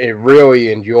I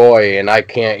really enjoy, and I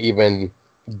can't even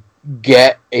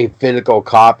get a physical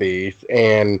copy.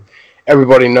 And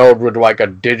everybody knows with like a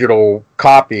digital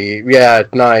copy, yeah,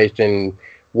 it's nice and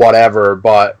whatever,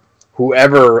 but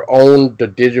whoever owned the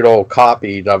digital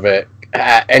copies of it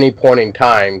at any point in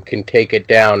time can take it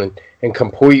down and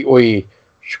completely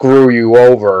screw you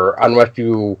over unless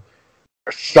you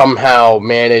somehow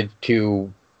manage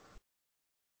to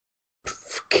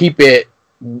keep it,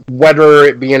 whether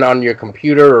it being on your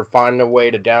computer or find a way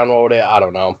to download it. I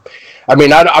don't know. I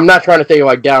mean, I'm not trying to say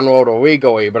like download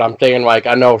illegally, but I'm saying like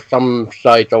I know some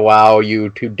sites allow you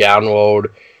to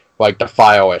download like the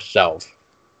file itself.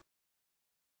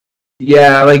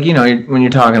 Yeah, like, when you're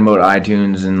talking about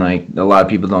iTunes, and like a lot of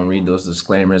people don't read those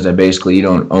disclaimers that basically you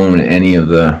don't own any of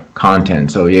the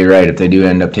content. So you're right, if they do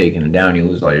end up taking it down, you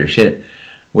lose all your shit,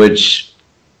 which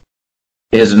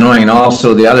is annoying. And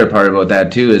also the other part about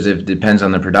that too is it depends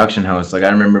on the production house. Like I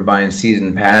remember buying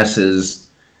season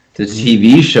passes to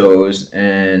TV shows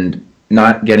and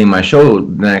not getting my show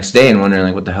the next day and wondering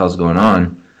like what the hell's going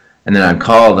on. And then I'd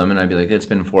call them and I'd be like, it's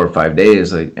been 4 or 5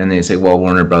 days. And they say, well,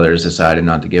 Warner Brothers decided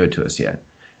not to give it to us yet.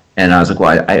 And I was like,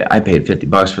 well, I paid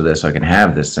 $50 for this, so I can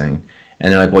have this thing.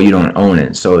 And they're like, well, you don't own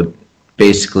it, so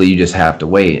basically you just have to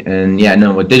wait. And yeah,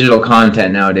 no, with digital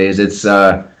content nowadays, it's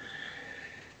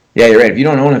yeah, you're right. If you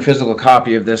don't own a physical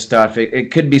copy of this stuff,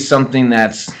 it could be something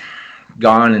that's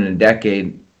gone in a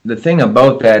decade. The thing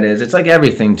about that is, it's like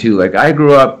everything too. Like, I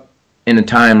grew up in a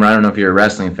time where, I don't know if you're a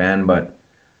wrestling fan, but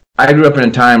I grew up in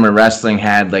a time where wrestling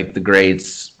had like the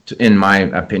greats, in my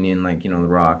opinion, like, you know, The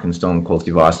Rock and Stone Cold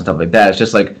Steve Austin, stuff like that. It's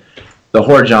just like the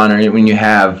horror genre. When you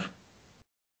have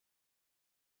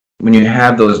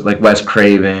those like Wes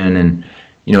Craven and,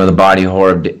 you know, the body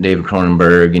horror of David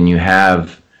Cronenberg, and you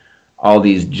have all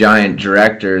these giant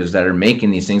directors that are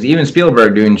making these things. Even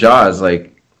Spielberg doing Jaws,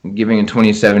 like giving a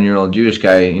 27-year-old Jewish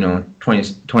guy, you know,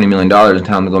 $20 million and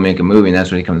telling him to go make a movie, and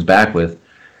that's what he comes back with.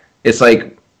 It's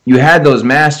like you had those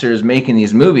masters making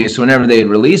these movies, so whenever they'd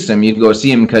release them, you'd go see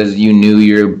them because you knew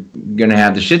you're going to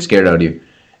have the shit scared out of you.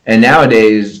 And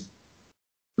nowadays,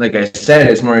 like I said,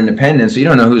 it's more independent, so you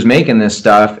don't know who's making this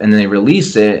stuff, and they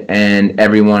release it, and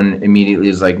everyone immediately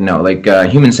is like, no. Like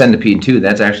Human Centipede 2,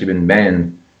 that's actually been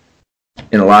banned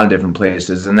in a lot of different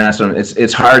places, and that's when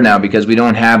it's hard now, because we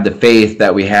don't have the faith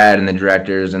that we had in the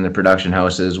directors and the production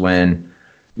houses when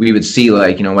we would see,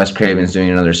 like, you know, Wes Craven's doing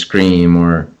another Scream,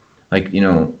 or like, you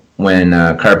know, when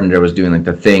Carpenter was doing like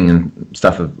The Thing and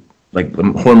stuff, of like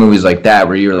horror movies like that,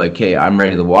 where you're like, hey, I'm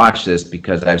ready to watch this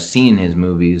because I've seen his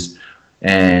movies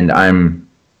and I'm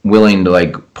willing to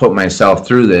like put myself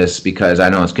through this because I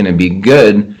know it's going to be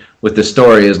good with the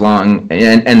story as long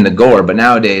and the gore. But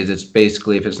nowadays, it's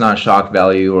basically, if it's not shock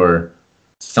value or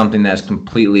something that's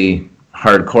completely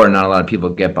hardcore, not a lot of people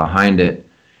get behind it.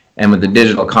 And with the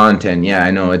digital content, yeah,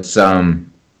 I know it's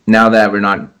now that we're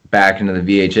not back into the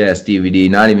VHS,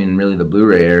 DVD, not even really the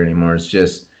Blu-ray era anymore. It's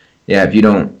just, yeah, if you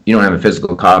don't have a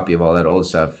physical copy of all that old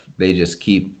stuff, they just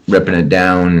keep ripping it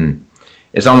down. And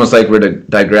it's almost like we're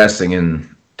digressing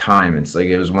in time. It's like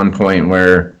it was one point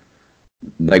where,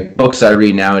 like, books I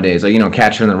read nowadays, like, you know,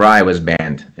 Catcher in the Rye was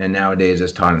banned, and nowadays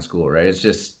it's taught in school, right? It's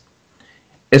just,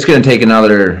 it's going to take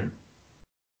another,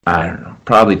 I don't know,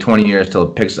 probably 20 years till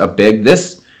it picks up big.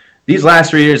 These last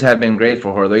 3 years have been great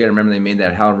for horror. You got to remember they made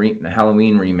that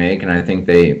Halloween remake, and I think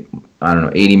they, I don't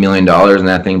know, $80 million, and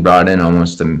that thing brought in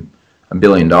almost $1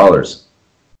 billion.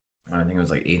 I think it was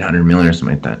like 800 million or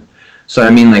something like that. So, I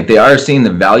mean, like, they are seeing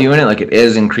the value in it. Like, it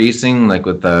is increasing, like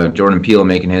with Jordan Peele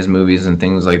making his movies and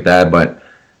things like that. But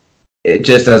it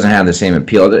just doesn't have the same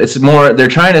appeal. It's more, they're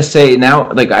trying to say now,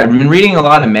 like, I've been reading a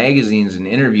lot of magazines and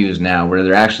interviews now where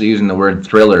they're actually using the word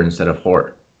thriller instead of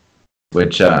horror,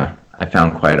 which I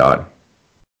found quite odd.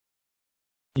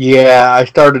 Yeah, I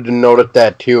started to notice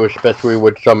that too, especially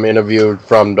with some interviews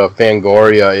from the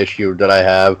Fangoria issue that I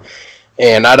have.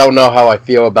 And I don't know how I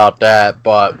feel about that,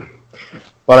 but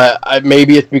I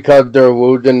maybe it's because they're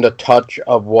losing the touch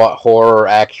of what horror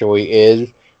actually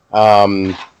is.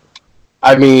 I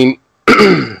mean,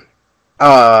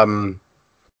 I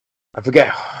forget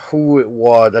who it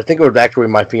was. I think it was actually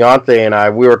my fiance and I.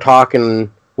 We were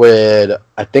talking with,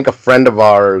 I think, a friend of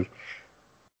ours,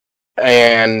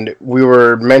 and we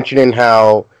were mentioning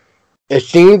how it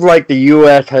seems like the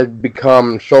U.S. has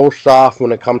become so soft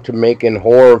when it comes to making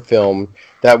horror films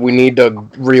that we need to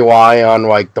rely on,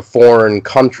 like, the foreign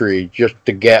country just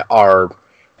to get our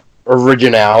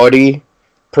originality,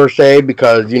 per se,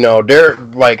 because, you know, they're,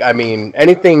 like, I mean,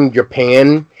 anything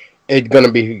Japan is going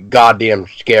to be goddamn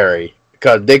scary,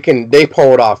 because they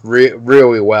pull it off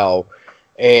really well,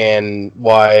 and,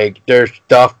 like, there's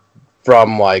stuff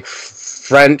from, like,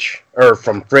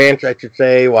 from France, I should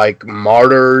say, like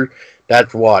Martyr.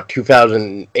 That's what,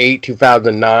 2008,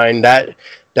 2009.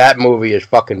 That movie is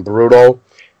fucking brutal.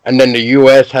 And then the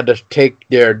U.S. had to take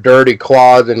their dirty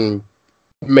claws and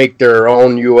make their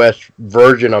own U.S.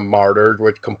 version of Martyrs,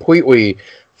 which completely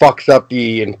fucks up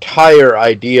the entire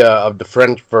idea of the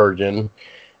French version.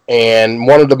 And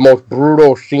one of the most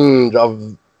brutal scenes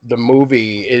of the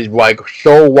movie is, like,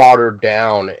 so watered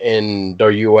down in the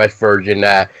U.S. version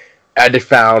that I just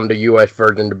found the U.S.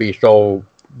 version to be so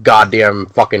goddamn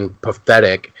fucking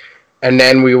pathetic. And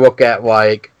then we look at,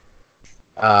 like,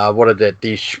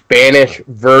 the Spanish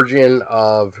version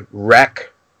of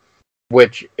Wreck,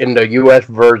 which in the U.S.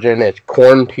 version is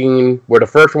Quarantine, where the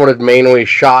first one is mainly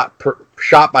shot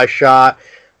by shot,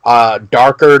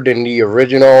 darker than the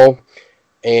original.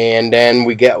 And then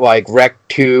we get, like, Wreck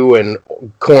 2 and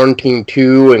Quarantine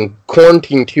 2, and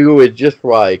Quarantine 2 is just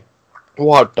like,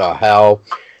 what the hell?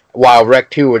 While Wreck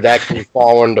 2 was actually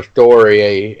following the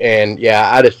story, and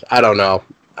yeah, I don't know.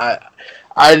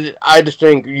 I just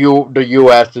think the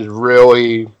U.S. is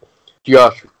really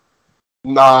just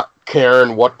not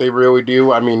caring what they really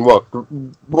do. I mean,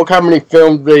 look how many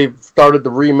films they've started to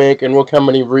remake, and look how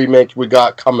many remakes we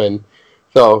got coming.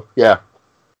 So, yeah.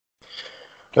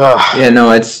 Yeah,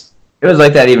 no, it was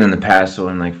like that even in the past, so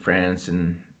in like France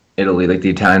and Italy, like the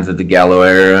Italians of the Gallo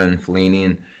era and Fellini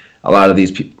and a lot of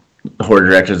these horror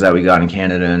directors that we got in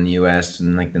Canada and the US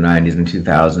in like the 90s and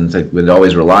 2000s, like would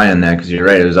always rely on that, because you're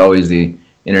right, it was always the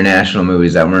international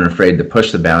movies that weren't afraid to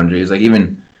push the boundaries, like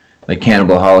even like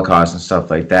Cannibal Holocaust and stuff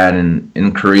like that. And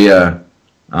in Korea,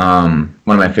 one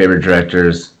of my favorite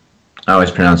directors, I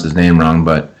always pronounce his name wrong,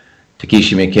 but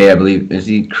Takeshi Miike, I believe, is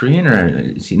he Korean or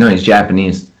is he? No, he's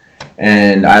Japanese.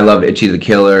 And I love Itchy the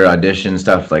Killer, Audition,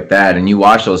 stuff like that. And you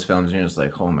watch those films and you're just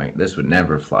like, oh my, this would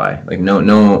never fly. Like no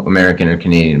American or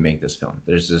Canadian would make this film.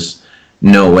 There's just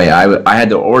no way. I had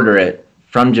to order it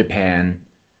from Japan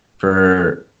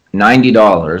for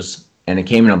 $90, and it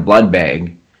came in a blood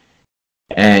bag,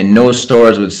 and no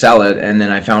stores would sell it. And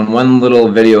then I found one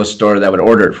little video store that would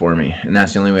order it for me, and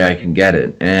that's the only way I could get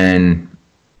it. And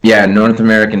yeah, North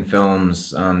American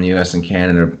films, the U.S. and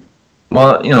Canada,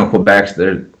 well,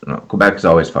 Quebec's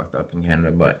always fucked up in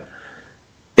Canada, but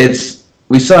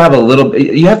we still have a little.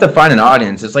 You have to find an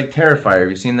audience. It's like Terrifier. Have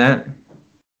you seen that?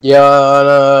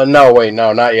 Yeah, no, wait,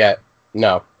 no, not yet.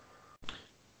 No.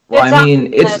 Well, I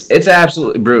mean, it's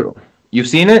absolutely brutal. You've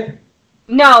seen it?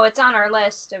 No, it's on our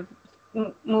list of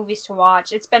movies to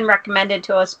watch. It's been recommended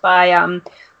to us by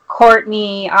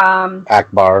Courtney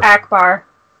Akbar.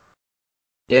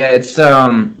 Yeah, it's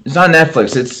on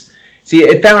Netflix.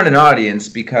 It found an audience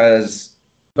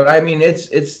but I mean,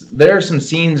 there are some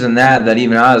scenes in that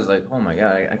even I was like, oh my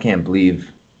god, I can't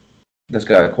believe this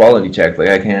got a quality check. Like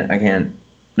I can't. I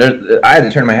had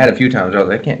to turn my head a few times. I was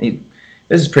like, I can't.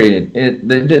 This is pretty. It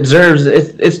deserves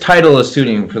its title is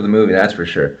suiting for the movie, that's for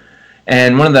sure.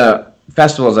 And one of the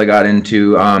festivals I got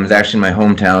into is actually my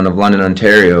hometown of London,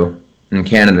 Ontario, in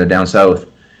Canada, down south.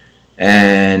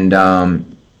 And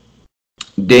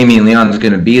Damien Leon is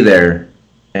going to be there,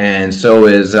 and so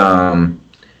is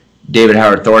David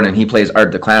Howard Thornton. He plays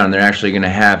Art the Clown. They're actually going to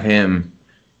have him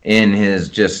in his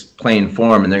just plain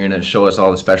form, and they're going to show us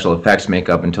all the special effects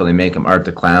makeup until they make him Art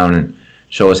the Clown and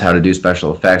show us how to do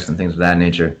special effects and things of that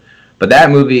nature. But that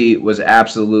movie was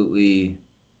absolutely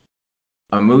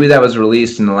a movie that was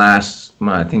released in I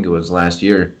think it was last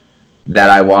year, that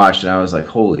I watched, and I was like,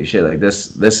 holy shit, like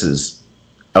this is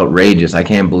outrageous. I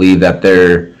can't believe that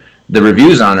the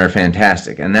reviews on it are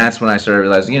fantastic. And that's when I started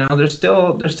realizing, there's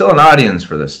still an audience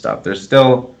for this stuff.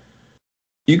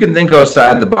 You can think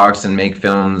outside the box and make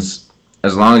films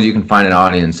as long as you can find an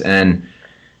audience. And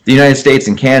the United States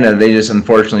and Canada, they just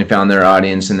unfortunately found their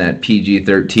audience in that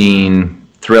PG-13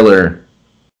 thriller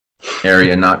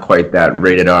area, not quite that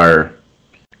rated R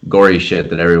gory shit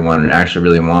that everyone actually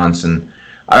really wants. And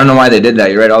I don't know why they did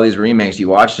that. You're right, all these remakes, you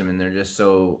watch them and they're just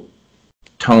so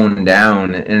toned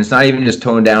down. And it's not even just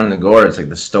toned down in the gore, it's like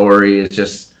the story. It's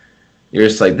just, you're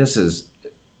just like, this is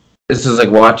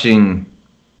like watching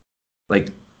like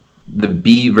the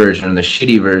B version, the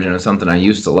shitty version of something I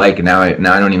used to like, and now I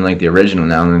don't even like the original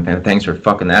now, and thanks for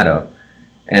fucking that up.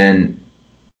 And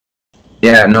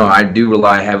yeah, no, I do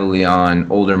rely heavily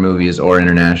on older movies or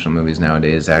international movies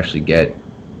nowadays to actually get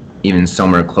even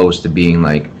somewhere close to being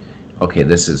like, okay,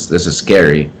 this is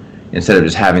scary, instead of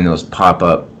just having those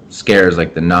pop-up scares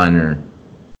like The Nun or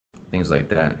things like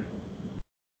that.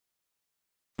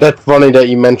 That's funny that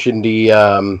you mentioned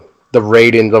the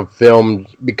ratings of films,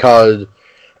 because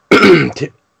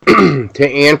to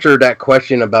answer that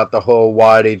question about the whole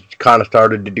why they kind of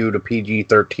started to do the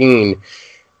PG-13,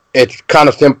 it's kind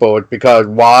of simple. It's because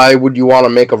why would you want to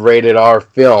make a rated R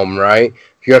film, right?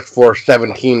 Just for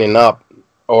 17 and up,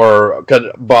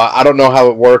 but I don't know how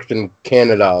it works in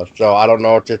Canada, so I don't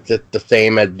know if it's the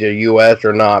same as the US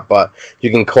or not, but you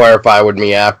can clarify with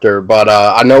me after. But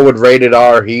I know with rated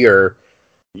R here,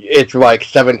 it's like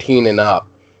 17 and up.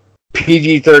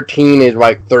 PG-13 is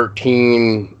like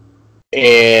 13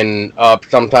 and up,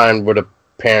 sometimes with a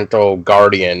parental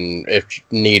guardian if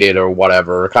needed or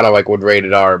whatever, kind of like with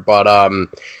rated R. But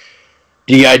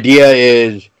the idea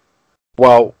is,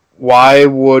 well, why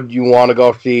would you want to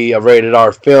go see a rated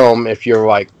R film if you're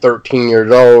like 13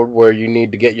 years old, where you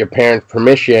need to get your parents'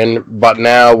 permission? But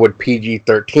now with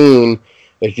PG-13,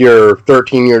 if you're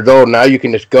 13 years old, now you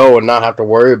can just go and not have to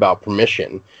worry about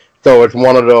permission. So it's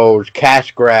one of those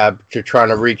cash grabs to trying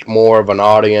to reach more of an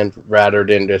audience rather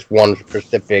than just one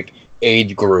specific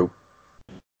age group.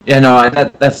 Yeah, no,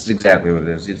 that's exactly what it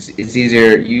is. It's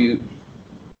easier.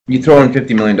 You throw in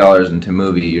 $50 million into a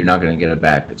movie, you're not going to get it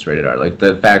back. It's rated R. Like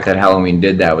the fact that Halloween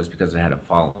did that was because it had a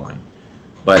following.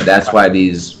 But that's why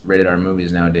these rated R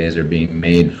movies nowadays are being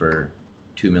made for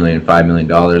 $2 million, $5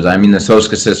 million. I mean, the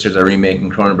Soska sisters are remaking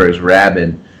Cronenberg's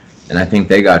Rabid, and I think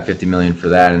they got $50 million for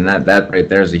that, and that right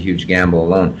there is a huge gamble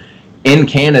alone. In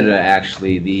Canada,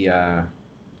 actually, the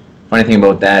funny thing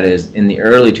about that is in the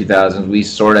early 2000s, we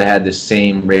sort of had the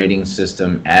same rating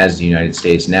system as the United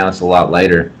States. Now it's a lot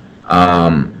lighter.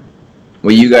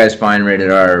 What you guys find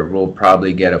rated R will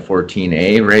probably get a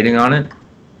 14A rating on it.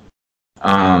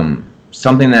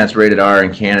 Something that's rated R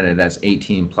in Canada that's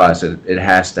 18 plus, it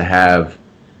has to have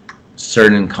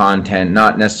certain content,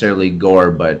 not necessarily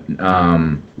gore, but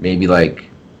maybe like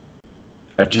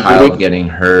a child getting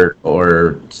hurt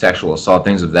or sexual assault,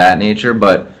 things of that nature.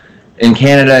 But in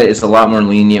Canada, it's a lot more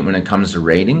lenient when it comes to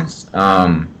ratings.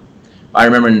 I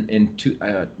remember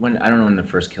when I don't know when the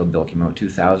first Kill Bill came out,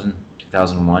 2000,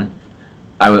 2001.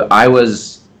 I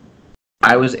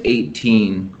was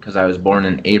 18 because I was born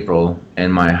in April,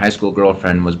 and my high school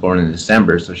girlfriend was born in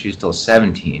December, so she's still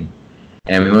 17.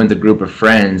 And we went with a group of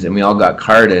friends, and we all got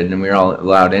carded, and we were all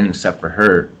allowed in except for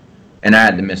her, and I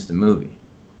had to miss the movie.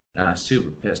 And I was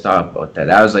super pissed off about that.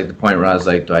 That was like the point where I was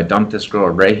like, do I dump this girl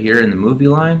right here in the movie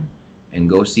line and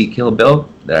go see Kill Bill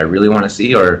that I really want to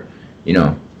see, or, you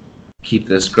know, keep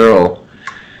this girl?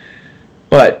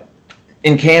 But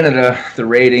in Canada, the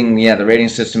rating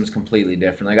system is completely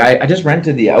different. Like I just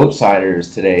rented The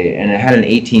Outsiders today, and it had an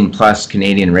 18 plus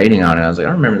Canadian rating on it. I was like, I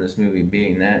don't remember this movie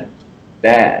being that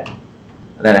bad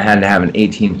that it had to have an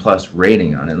 18 plus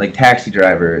rating on it. Like Taxi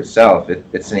Driver itself,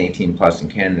 it's an 18 plus in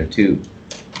Canada too.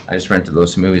 I just rented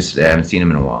those movies today. I haven't seen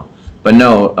them in a while. But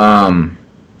no,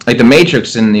 like The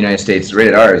Matrix in the United States is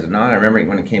rated R, is it not? I remember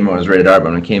when it came out it was rated R,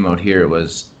 but when it came out here it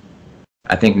was,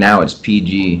 I think now it's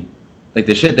PG. Like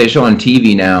the shit they show on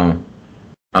TV now,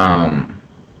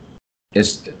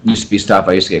 it used to be stuff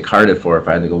I used to get carded for if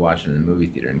I had to go watch it in a movie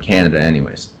theater in Canada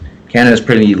anyways. Canada's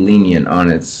pretty lenient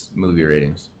on its movie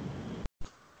ratings.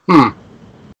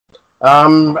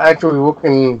 Actually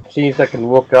looking, see if I can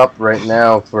look up right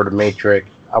now for The Matrix.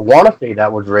 I want to say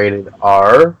that was rated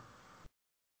R.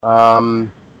 I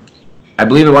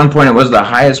believe at one point it was the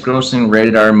highest grossing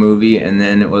rated R movie, and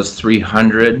then it was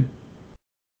 300.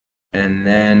 And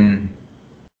then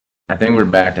I think we're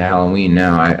back to Halloween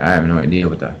now. I have no idea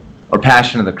what that. Or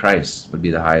Passion of the Christ would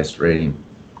be the highest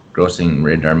grossing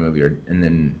rated R movie, and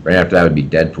then right after that would be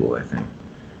Deadpool, I think.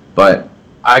 But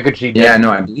I could see. Yeah,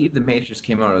 no, I believe The Matrix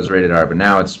came out as rated R, but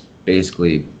now it's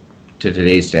basically to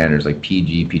today's standards like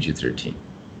PG, PG-13.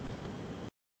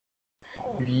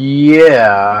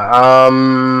 Yeah.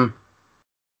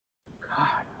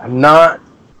 God, I'm not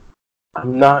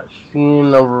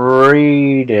seeing the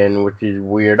rating, which is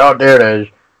weird. Oh, there it is.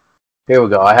 Here we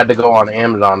go. I had to go on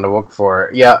Amazon to look for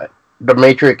it. Yeah, The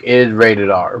Matrix is rated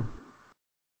R.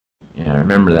 Yeah, I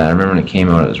remember that. I remember when it came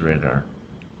out, it was rated R.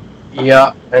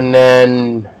 Yeah, and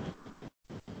then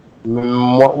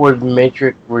what was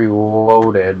Matrix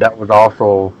Reloaded? That was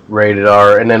also rated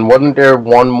R. And then wasn't there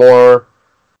one more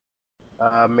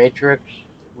Matrix?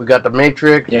 We got The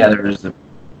Matrix. Yeah, there was the.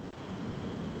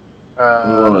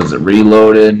 What was it?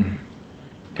 Reloaded,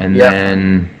 and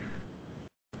then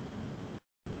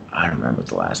I don't remember what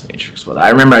the last Matrix was. I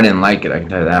remember I didn't like it. I can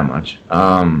tell you that much.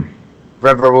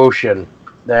 Revolution.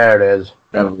 There it is.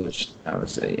 Revolution, I would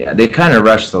say. Yeah, they kind of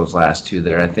rushed those last two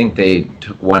there. I think they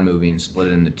took one movie and split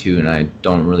it into two, and I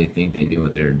don't really think they knew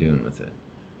what they were doing with it.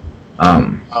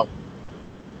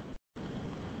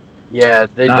 Yeah,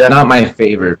 not my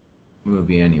favorite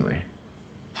movie anyway.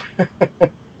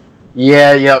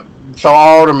 Yeah, yep. So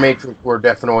all the Matrix were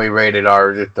definitely rated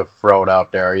R, just to throw it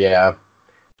out there, yeah.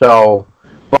 So,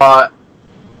 but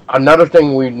another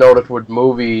thing we noticed with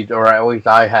movies, or at least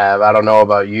I have, I don't know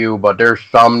about you, but there's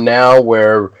some now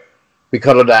where,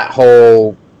 because of that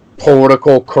whole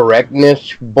political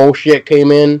correctness bullshit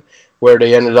came in, where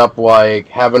they ended up like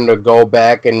having to go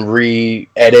back and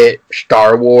re-edit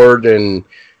Star Wars and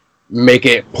make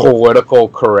it political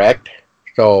correct.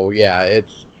 So yeah,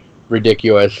 it's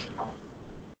ridiculous.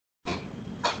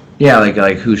 Yeah,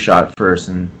 like who shot first,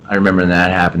 and I remember when that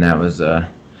happened. That was there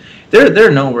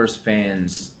are no worse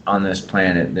fans on this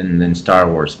planet than Star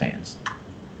Wars fans.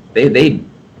 They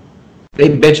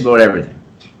bitch about everything.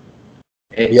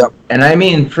 Yep. And I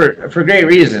mean for great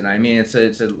reason. I mean it's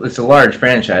a large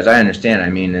franchise. I understand.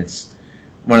 I mean it's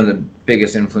one of the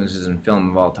biggest influences in film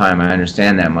of all time. I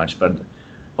understand that much, but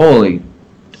holy,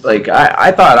 like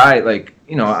I thought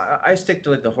I stick to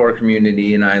like the horror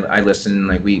community, and I listen,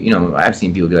 like I've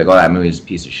seen people be like, oh, that movie's a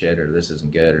piece of shit, or this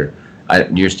isn't good, or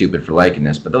you're stupid for liking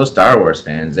this. But those Star Wars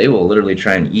fans, they will literally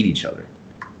try and eat each other.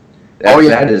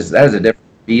 That is a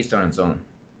different beast on its own.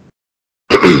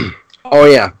 Oh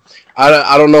yeah,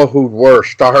 I don't know who's worse,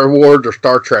 Star Wars or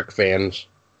Star Trek fans.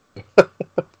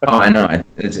 Oh, I know.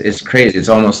 It's crazy. It's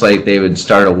almost like they would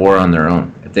start a war on their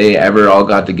own. If they ever all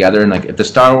got together, and like if the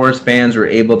Star Wars fans were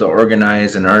able to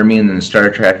organize an army, and then the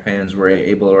Star Trek fans were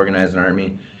able to organize an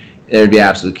army, there'd be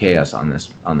absolute chaos on this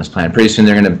planet. Pretty soon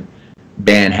they're gonna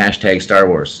ban hashtag Star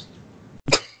Wars.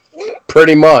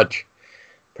 Pretty much.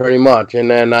 And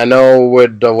then I know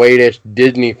with the latest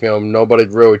Disney film,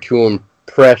 nobody's really too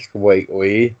impressed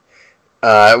lately.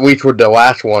 At least with the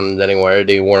last ones anyway,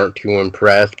 they weren't too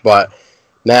impressed. But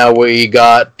now we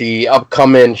got the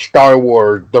upcoming Star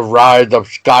Wars, The Rise of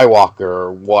Skywalker,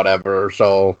 or whatever.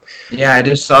 So yeah, I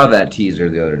just saw that teaser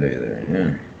the other day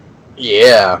there.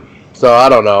 Yeah. So I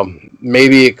don't know.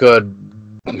 Maybe it could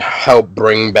help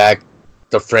bring back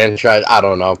the franchise. I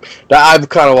don't know. I've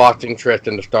kind of lost interest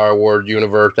in the Star Wars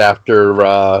universe after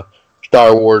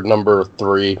Star Wars number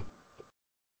 3.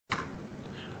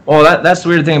 Well, that's the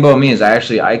weird thing about me is I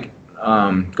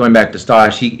going back to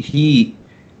Stosh, he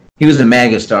was a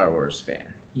mega Star Wars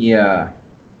fan. He had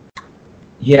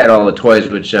all the toys,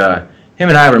 which him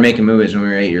and I were making movies when we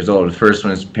were 8 years old. The first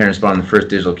one, his parents bought him the first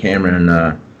digital camera,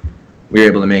 and we were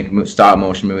able to make stop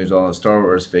motion movies with all the Star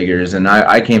Wars figures. And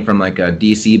I came from like a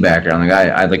DC background.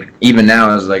 Like I like even now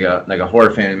as like a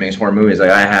horror fan who makes horror movies. Like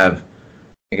I have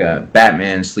like a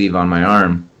Batman sleeve on my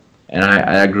arm, and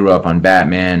I grew up on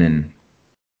Batman and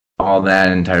all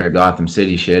that entire Gotham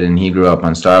City shit, and he grew up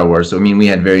on Star Wars. So I mean, we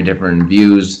had very different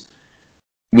views.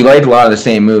 We liked a lot of the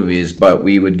same movies, but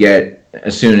we would get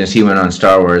as soon as he went on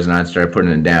Star Wars and I'd start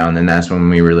putting it down, then that's when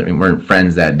we weren't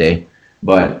friends that day.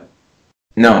 But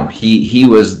no,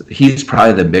 he's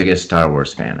probably the biggest Star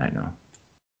Wars fan I know.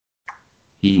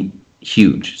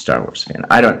 Huge Star Wars fan.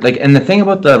 I don't like, and the thing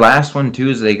about the last one too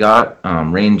is they got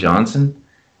Rian Johnson.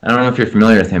 I don't know if you're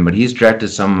familiar with him, but he's directed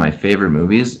some of my favorite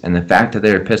movies, and the fact that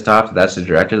they were pissed off that's the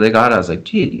director they got, I was like,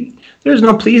 gee, there's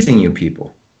no pleasing you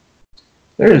people.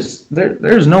 There's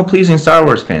no pleasing Star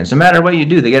Wars fans. No matter what you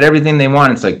do, they get everything they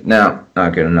want. It's like, no,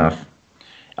 not good enough.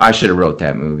 I should have wrote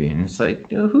that movie. And it's like,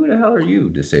 who the hell are you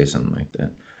to say something like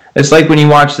that? It's like when you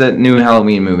watch that new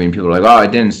Halloween movie and people are like, oh, I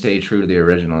didn't stay true to the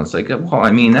original. It's like, well, I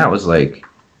mean, that was like,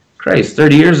 Christ,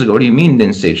 30 years ago. What do you mean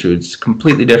didn't stay true? It's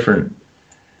completely different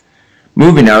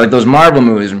movie now. Like those Marvel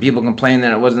movies, when people complain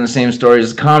that it wasn't the same story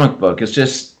as the comic book. It's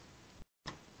just,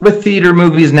 with theater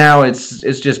movies now, it's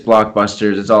just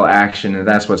blockbusters. It's all action, and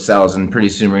that's what sells. And pretty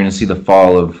soon we're going to see the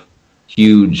fall of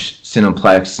huge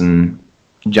Cineplex and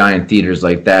giant theaters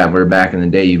like that, where back in the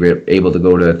day you were able to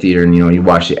go to a theater and you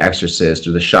watch The Exorcist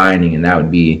or The Shining, and that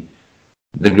would be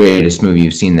the greatest movie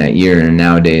you've seen that year. And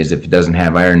nowadays, if it doesn't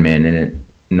have Iron Man in it,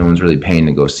 no one's really paying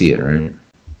to go see it, right?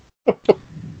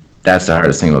 That's the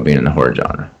hardest thing about being in the horror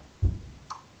genre.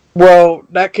 Well,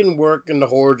 that can work in the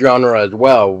horror genre as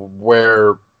well,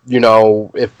 where,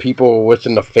 if people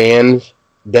listen to fans,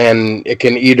 then it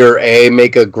can either A,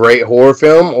 make a great horror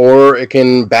film, or it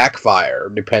can backfire,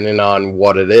 depending on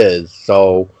what it is.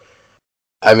 So,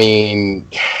 I mean,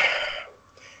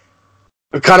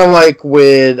 kind of like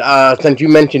with, since you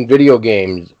mentioned video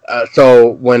games, so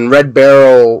when Red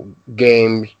Barrel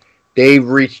Games, they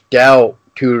reached out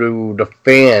to the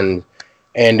fans,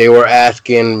 and they were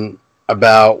asking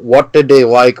about what did they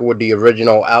like with the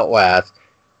original Outlast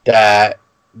that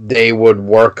they would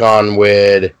work on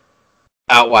with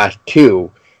Outlast 2.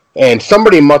 And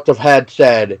somebody must have had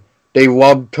said they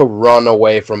loved to run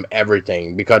away from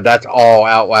everything, because that's all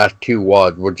Outlast 2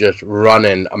 was just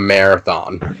running a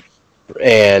marathon.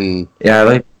 And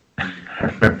yeah,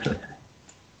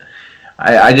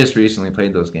 I just recently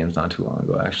played those games not too long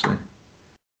ago, actually.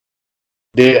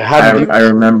 I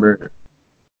remember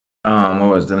what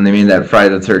was it, when they made that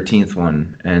Friday the 13th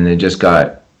one, and they just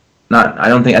got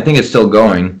I think it's still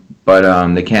going,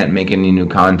 but they can't make any new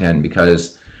content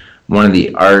because one of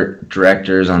the art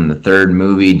directors on the third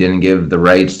movie didn't give the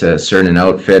rights to a certain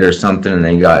outfit or something, and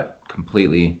they got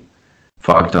completely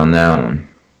fucked on that one.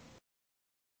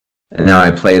 And now I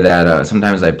play that,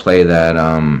 sometimes I play that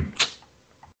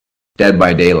Dead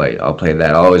by Daylight. I'll play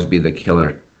that. I'll always be the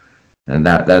killer. And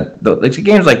like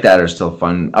games like that are still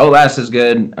fun. Outlast is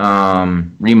good.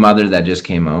 Remothered, that just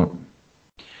came out.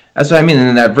 That's what I mean.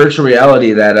 And that virtual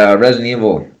reality, that Resident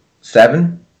Evil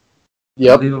 7,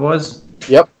 yep, I believe it was.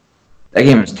 Yep. That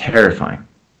game was terrifying.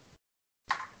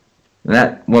 When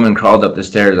that woman crawled up the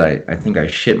stairs, I think I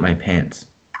shit my pants.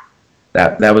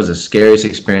 That was the scariest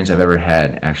experience I've ever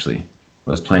had, actually,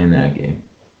 was playing that game.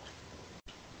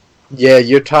 Yeah,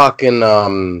 you're talking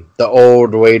the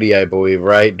old lady, I believe,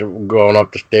 right? Going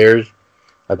up the stairs.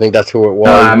 I think that's who it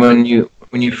was.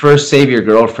 When you first save your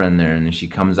girlfriend there, and then she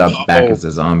comes up back as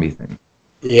a zombie thing.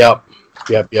 Yep.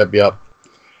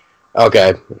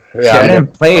 Okay. See, Yeah. I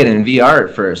didn't play it in VR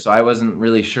at first, so I wasn't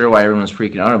really sure why everyone was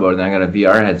freaking out about it. Then I got a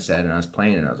VR headset and I was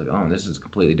playing it, and I was like, "Oh, this is a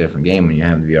completely different game when you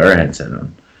have the VR headset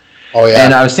on." Oh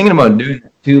And yeah. I was thinking about doing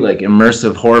that too, like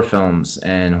immersive horror films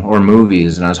and horror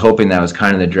movies, and I was hoping that was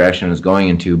kind of the direction I was going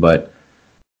into. But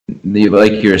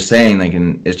like you were saying, like,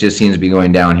 it just seems to be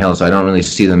going downhill. So I don't really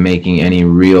see them making any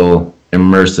real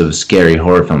immersive, scary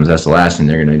horror films. That's the last thing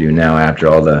they're going to do now after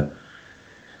all the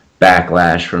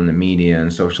backlash from the media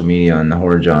and social media on the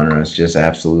horror genre. It's just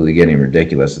absolutely getting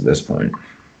ridiculous at this point.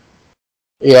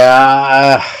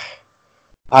 Yeah.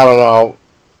 I don't know.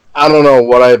 I don't know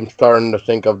what I'm starting to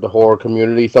think of the horror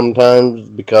community sometimes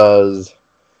because,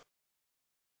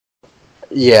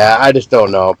 yeah, I just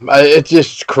don't know. It's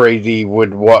just crazy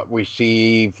with what we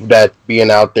see that's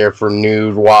being out there for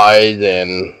news-wise,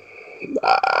 and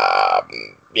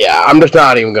yeah, I'm just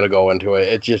not even gonna go into it.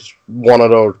 It's just one of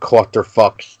those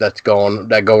clusterfucks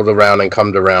that goes around and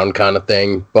comes around kind of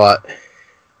thing. But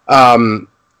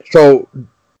so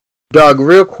Doug,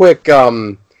 real quick,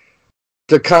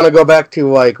 to kind of go back to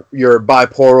like your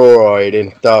Bi-Polaroid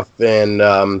and stuff, and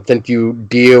since you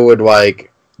deal with like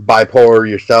bipolar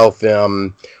yourself,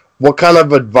 what kind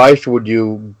of advice would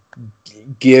you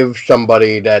give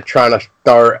somebody that trying to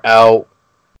start out,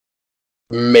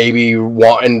 maybe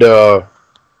wanting to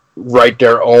write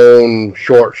their own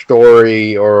short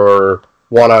story or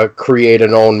want to create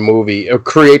their own movie?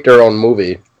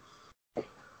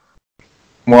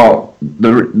 Well,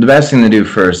 the best thing to do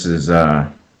first is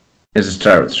to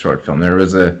start with a short film. There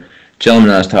was a gentleman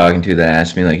I was talking to that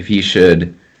asked me like if he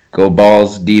should go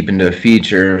balls deep into a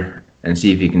feature and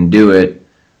see if he can do it,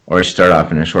 or start off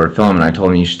in a short film. And I told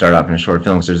him you should start off in a short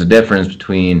film because there's a difference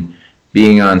between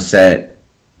being on set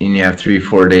and you have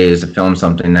 3-4 days to film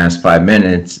something that's 5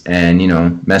 minutes and, you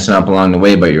know, messing up along the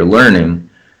way, but you're learning.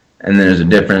 And then there's a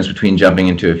difference between jumping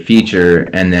into a feature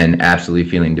and then absolutely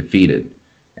feeling defeated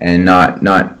and not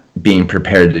being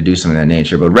prepared to do something of that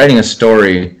nature. But writing a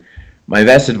story, my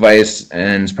best advice,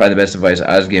 and it's probably the best advice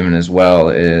I was given as well,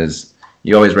 is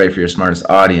you always write for your smartest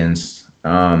audience.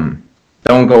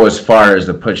 Don't go as far as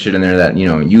to put shit in there that, you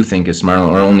know, you think is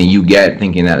smart or only you get,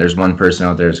 thinking that there's one person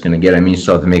out there that's going to get it. I mean, you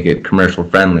still have to make it commercial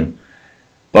friendly.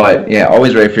 But yeah,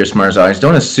 always write for your smartest audience.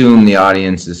 Don't assume the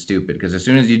audience is stupid, because as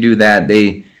soon as you do that,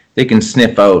 they can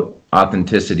sniff out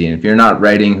authenticity. And if you're not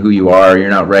writing who you are, you're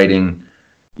not writing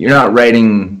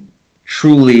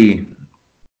truly,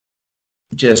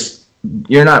 just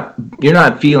you're not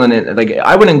feeling it. Like,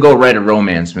 I wouldn't go write a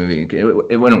romance movie.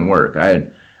 It wouldn't work.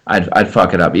 I'd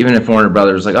fuck it up. Even if Warner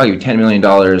Brothers was like, "Oh, you $10 million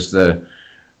to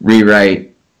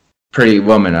rewrite Pretty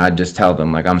Woman," I'd just tell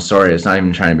them, like, "I'm sorry, it's not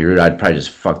even trying to be rude. I'd probably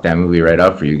just fuck that movie right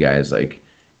up for you guys. Like,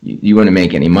 you wouldn't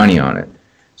make any money on it."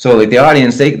 So, like, the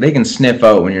audience, they can sniff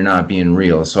out when you're not being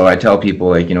real. So I tell people,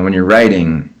 like, you know, when you're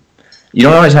writing, you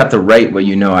don't always have to write what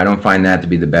you know. I don't find that to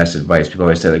be the best advice. People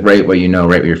always say, like, write what you know,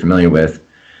 write what you're familiar with.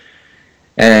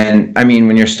 And, I mean,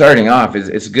 when you're starting off,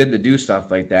 it's good to do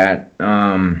stuff like that.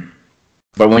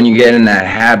 But when you get in that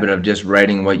habit of just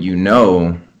writing what you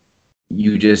know,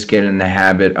 you just get in the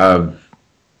habit of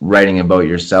writing about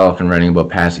yourself and writing about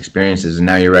past experiences, and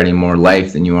now you're writing more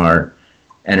life than you are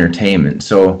entertainment.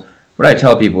 So what I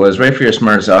tell people is write for your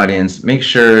smartest audience. Make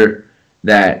sure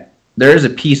that there is a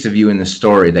piece of you in the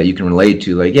story that you can relate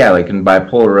to. Like, yeah, like in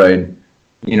Bi-Polaroid,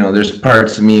 you know, there's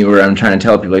parts of me where I'm trying to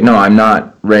tell people, like, no, I'm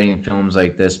not writing films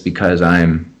like this because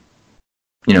I'm,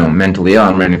 you know, mentally ill.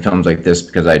 I'm writing films like this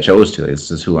because I chose to. This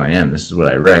is who I am. This is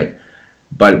what I write.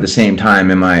 But at the same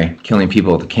time, am I killing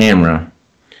people with the camera?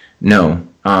 No.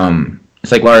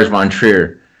 It's like Lars von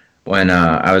Trier. When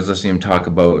I was listening to him talk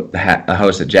about the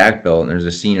house that Jack built, and there's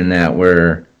a scene in that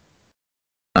where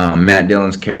Matt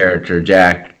Dillon's character,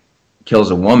 Jack,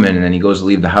 kills a woman, and then he goes to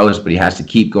leave the house, but he has to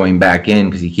keep going back in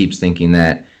because he keeps thinking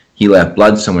that he left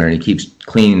blood somewhere, and he keeps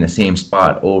cleaning the same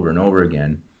spot over and over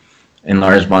again. And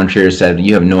Lars von Trier said,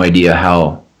 "You have no idea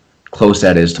how close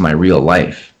that is to my real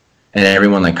life." And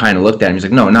everyone like kind of looked at him. He's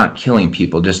like, "No, not killing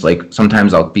people. Just like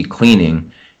sometimes I'll be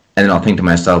cleaning, and then I'll think to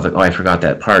myself like, oh, I forgot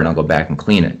that part, and I'll go back and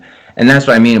clean it." And that's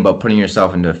what I mean about putting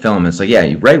yourself into a film. It's like, yeah,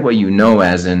 you write what you know,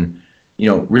 as in, you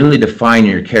know, really define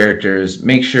your characters.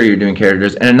 Make sure you're doing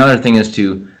characters. And another thing is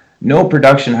no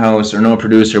production house or no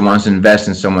producer wants to invest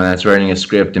in someone that's writing a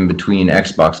script in between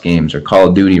Xbox games or Call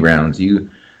of Duty rounds. You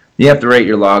have to write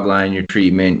your log line, your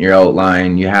treatment, your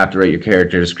outline. You have to write your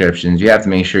character descriptions. You have to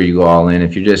make sure you go all in.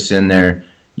 If you're just in there,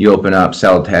 you open up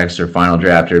cell text or final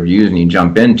draft reviews and you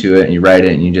jump into it and you write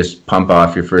it and you just pump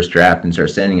off your first draft and start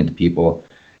sending it to people,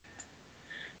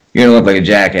 you're going to look like a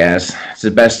jackass. It's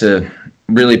the best to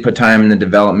really put time in the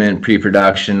development,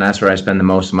 pre-production. That's where I spend the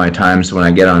most of my time. So when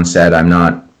I get on set, I'm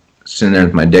not sitting there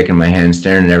with my dick in my hand,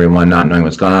 staring at everyone, not knowing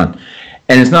what's going on.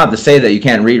 And it's not to say that you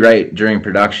can't rewrite during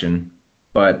production,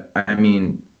 but I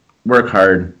mean, work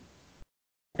hard.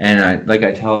 And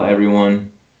I tell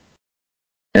everyone,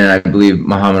 and I believe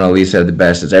Muhammad Ali said the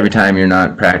best, is every time you're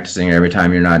not practicing or every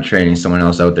time you're not training, someone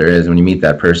else out there is. When you meet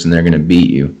that person, they're going to beat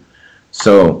you.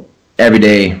 So every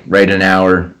day, write an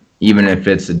hour, even if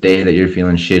it's a day that you're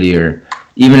feeling shitty, or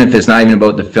even if it's not even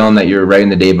about the film that you're writing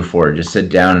the day before. Just sit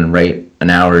down and write an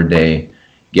hour a day.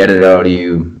 Get it out of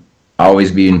you.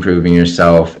 Always be improving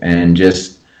yourself. And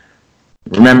just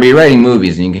remember, you're writing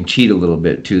movies, and you can cheat a little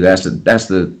bit too. That's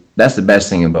the best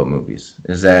thing about movies,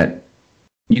 is that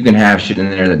you can have shit in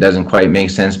there that doesn't quite make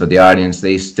sense, but the audience,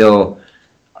 they still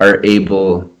are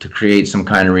able to create some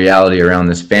kind of reality around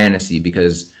this fantasy,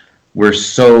 because we're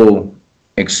so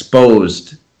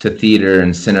exposed to theater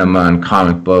and cinema and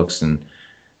comic books and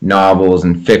novels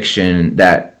and fiction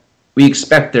that we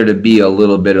expect there to be a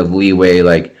little bit of leeway.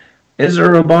 Like, is there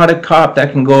a robotic cop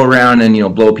that can go around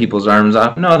and, blow people's arms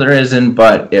off? No, there isn't,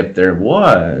 but if there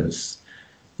was,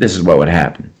 this is what would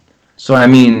happen. So, I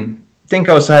mean, think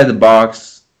outside the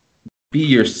box, be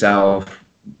yourself,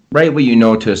 write what you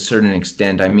know to a certain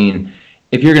extent. I mean,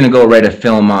 if you're going to go write a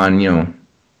film on,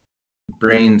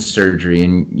 brain surgery,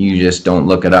 and you just don't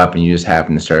look it up and you just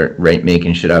happen to start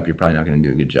making shit up, you're probably not going to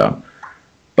do a good job.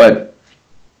 But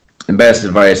the best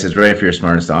advice is write for your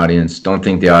smartest audience. Don't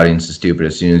think the audience is stupid.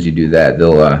 As soon as you do that,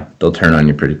 they'll turn on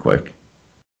you pretty quick.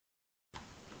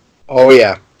 Oh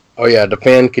yeah, the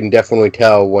fan can definitely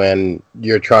tell when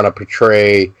you're trying to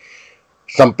portray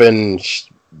something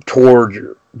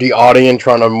toward the audience,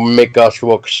 trying to make us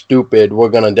look stupid. We're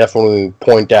gonna definitely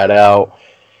point that out.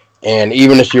 And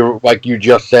even if you're, like you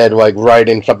just said, like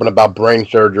writing something about brain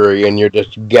surgery and you're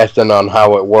just guessing on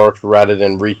how it works rather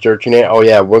than researching it, oh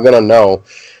yeah, we're gonna know.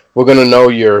 We're gonna know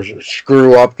your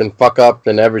screw ups and fuck ups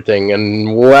and everything,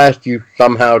 and we'll ask you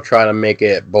somehow try to make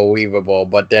it believable.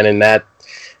 But then in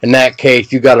that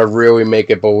case, you gotta really make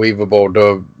it believable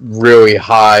to really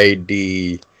hide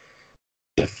the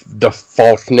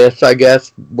falseness, I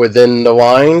guess, within the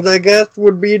lines, I guess,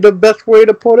 would be the best way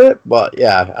to put it. But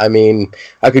yeah, I mean,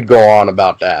 I could go on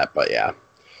about that, but yeah.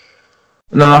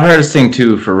 No, the hardest thing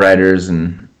too for writers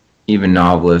and even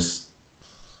novelists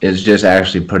is just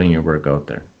actually putting your work out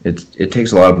there. It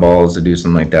takes a lot of balls to do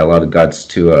something like that, a lot of guts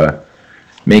to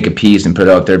make a piece and put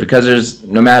it out there, because there's,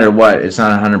 no matter what, it's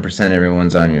not 100%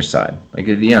 everyone's on your side. Like,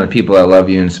 the people that love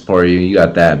you and support you, you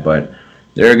got that, but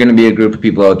there are going to be a group of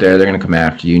people out there, they're going to come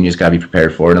after you, and you just got to be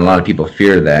prepared for it. And a lot of people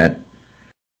fear that.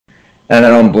 And I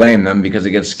don't blame them, because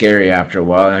it gets scary after a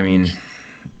while. I mean,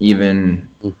 even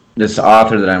this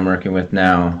author that I'm working with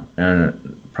now,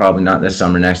 and probably not this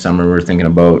summer, next summer, we're thinking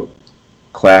about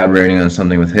collaborating on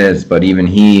something with his. But even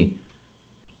he,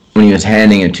 when he was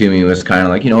handing it to me, was kind of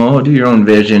like, do your own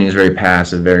vision. He's very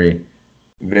passive, very,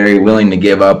 very willing to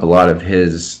give up a lot of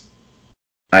his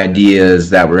ideas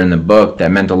that were in the book that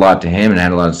meant a lot to him and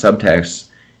had a lot of subtext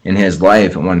in his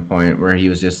life at one point, where he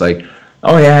was just like,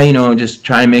 oh yeah, just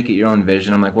try and make it your own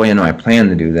vision. I'm like, well, I plan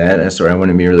to do that. That's where I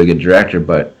wouldn't be a really good director.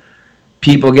 But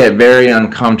people get very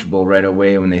uncomfortable right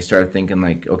away when they start thinking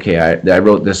like, okay, I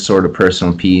wrote this sort of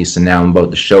personal piece and now I'm about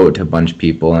to show it to a bunch of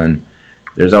people. And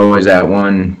there's always that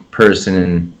one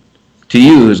person to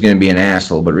you who's going to be an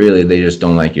asshole, but really they just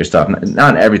don't like your stuff.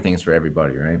 Not everything's for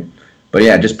everybody, right? But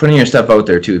yeah, just putting your stuff out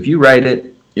there too. If you write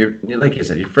it, like you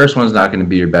said, your first one's not going to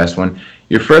be your best one.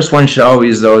 Your first one should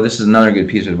always, though, this is another good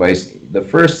piece of advice. The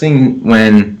first thing,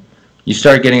 when you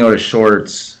start getting out of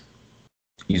shorts,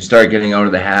 you start getting out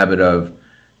of the habit of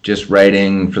just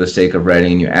writing for the sake of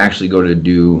writing, and you actually go to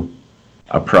do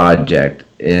a project,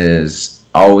 is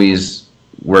always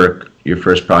work your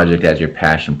first project as your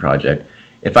passion project.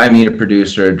 If I meet a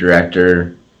producer, a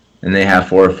director, and they have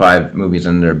 4 or 5 movies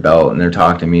under their belt, and they're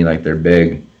talking to me like they're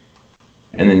big,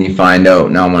 and then you find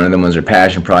out now one of them was their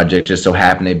passion project, just so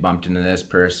happened they bumped into this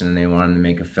person and they wanted to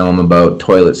make a film about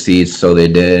toilet seats, so they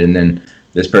did, and then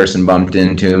this person bumped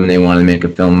into them and they wanted to make a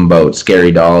film about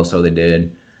scary dolls, so they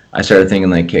did. I started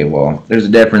thinking like, okay, well, there's a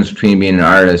difference between being an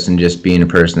artist and just being a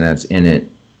person that's in it,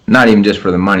 not even just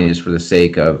for the money, just for the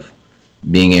sake of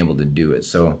being able to do it.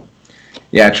 So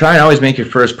yeah, try and always make your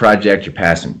first project your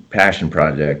passion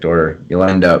project, or you'll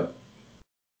end up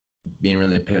being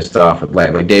really pissed off with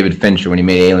like David Fincher when he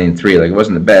made Alien 3. Like, it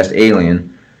wasn't the best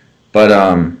Alien, but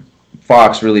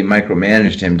Fox really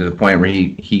micromanaged him to the point where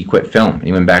he quit film.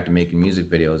 He went back to making music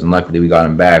videos, and luckily we got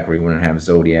him back where he wouldn't have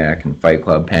Zodiac and Fight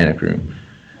Club, Panic Room.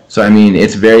 So I mean,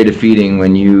 it's very defeating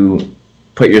when you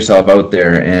put yourself out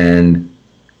there and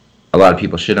a lot of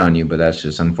people shit on you, but that's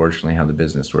just unfortunately how the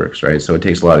business works, right? So it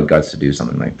takes a lot of guts to do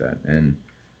something like that. And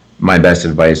my best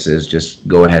advice is just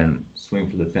go ahead and swing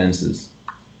for the fences,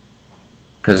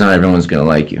 because not everyone's gonna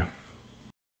like you.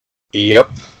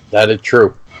 Yep, that is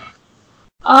true.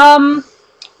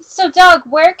 So Doug,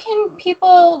 where can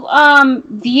people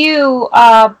view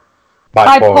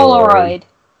Bi-Polaroid.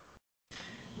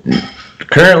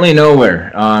 Currently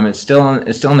nowhere. It's still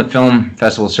in the film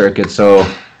festival circuit. So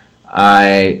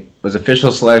I was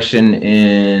official selection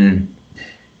in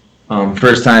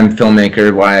first time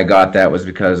filmmaker. Why I got that was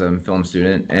because I'm a film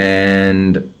student,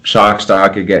 and Shock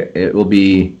Stock. It will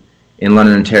be in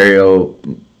London, Ontario,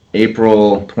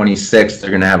 April 26th.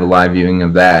 They're gonna have a live viewing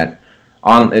of that.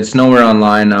 It's nowhere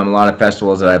online. A lot of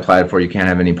festivals that I applied for, you can't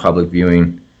have any public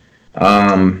viewing.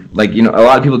 Like, you know, a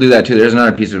lot of people do that too. There's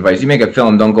another piece of advice. You make a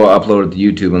film, don't go upload it to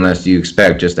YouTube unless you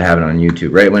expect just to have it on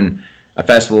YouTube, right? When a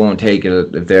festival won't take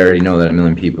it if they already know that 1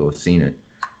 million people have seen it.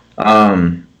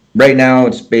 Right now,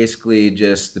 it's basically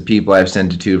just the people I've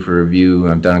sent it to for review.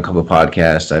 I've done a couple of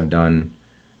podcasts. I've done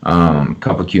a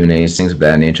couple of Q&As, things of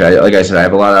that nature. Like I said, I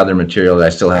have a lot of other material that I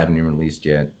still haven't even released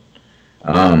yet.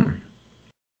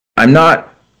 I'm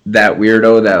not that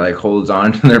weirdo that like holds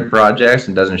on to their projects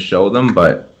and doesn't show them,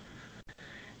 but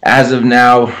as of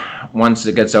now, once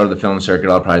it gets out of the film circuit,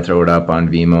 I'll probably throw it up on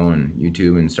Vimeo and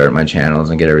YouTube and start my channels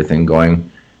and get everything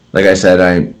going. Like I said,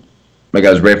 I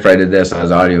was right before I did this, I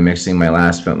was audio mixing my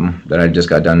last film that I just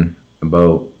got done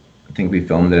about, I think we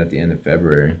filmed it at the end of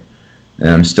February, and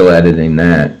I'm still editing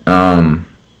that. And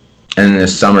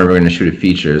this summer we're going to shoot a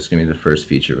feature. It's going to be the first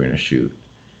feature we're going to shoot.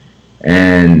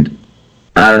 And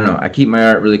I don't know, I keep my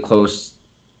art really close.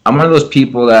 I'm one of those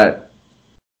people that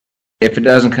if it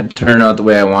doesn't turn out the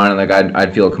way I want it, like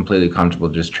I'd feel completely comfortable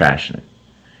just trashing it.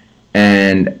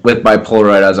 And with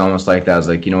Bi-Polaroid, I was almost like that. I was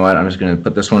like, you know what, I'm just going to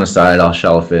put this one aside, I'll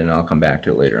shelf it, and I'll come back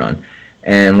to it later on.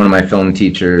 And one of my film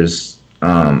teachers,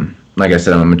 like I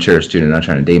said, I'm a mature student, not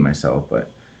trying to date myself,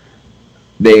 but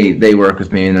they work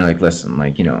with me, and they're like, listen,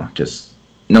 like, you know, just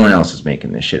no one else is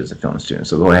making this shit as a film student,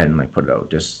 so go ahead and like put it out.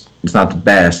 Just, it's not the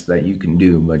best that you can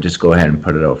do, but just go ahead and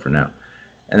put it out for now.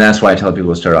 And that's why I tell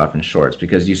people to start off in shorts,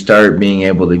 because you start being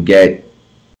able to get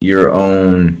your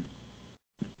own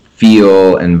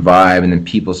feel and vibe, and then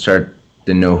people start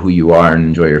to know who you are and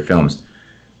enjoy your films.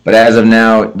 But as of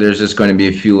now, there's just going to be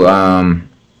a few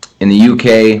in the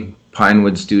UK,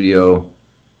 Pinewood Studio.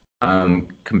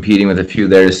 Competing with a few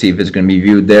there to see if it's going to be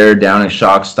viewed there. Down at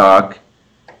Shock Stock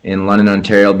in London,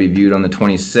 Ontario, will be viewed on the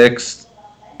 26th.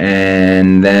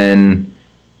 And then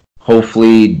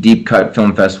hopefully Deep Cut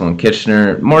Film Festival in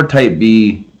Kitchener. More Type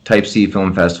B, Type C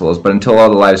film festivals. But until all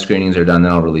the live screenings are done,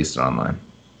 then I'll release it online.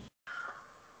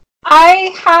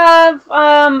 I have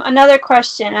another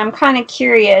question. I'm kind of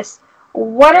curious.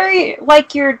 What are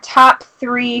your top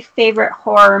 3 favorite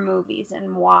horror movies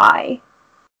and why?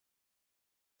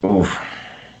 Oof.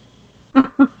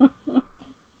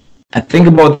 I think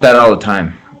about that all the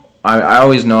time. I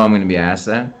always know I'm going to be asked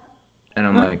that, and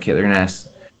I'm like, okay, they're going to ask.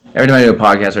 Every time I do a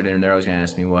podcast or dinner, they're always going to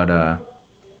ask me what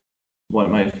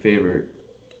my favorite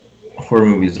horror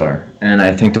movies are, and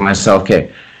I think to myself,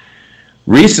 okay,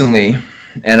 recently,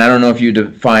 and I don't know if you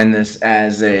define this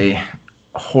as a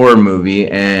horror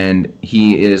movie, and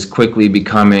he is quickly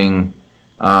becoming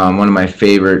one of my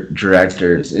favorite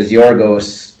directors, is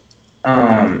Yorgos.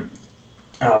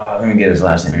 Let me get his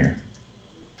last name here.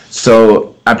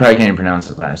 So I probably can't even pronounce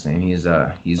his last name.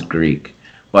 He's Greek,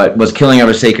 but was Killing of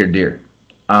a Sacred Deer.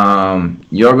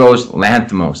 Yorgos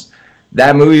Lanthimos.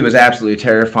 That movie was absolutely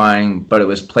terrifying, but it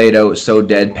was played out so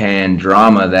deadpan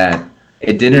drama that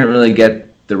it didn't really get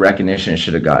the recognition it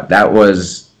should have got. That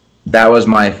was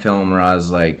my film where I was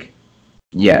like,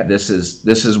 yeah, this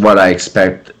is what I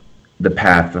expect the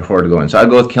path for horror to go in. So I'd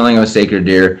go with Killing of a Sacred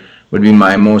Deer. Would be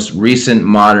my most recent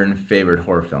modern favorite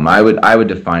horror film. I would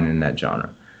define it in that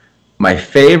genre. My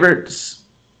favorites,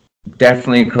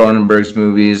 definitely Cronenberg's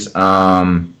movies.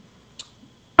 I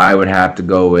would have to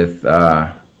go with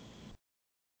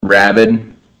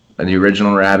Rabid, the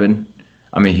original Rabid.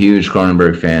 I'm a huge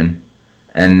Cronenberg fan.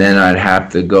 And then I'd have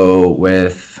to go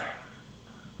with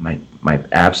my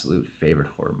absolute favorite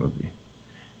horror movie.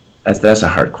 That's a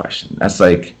hard question. That's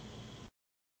like,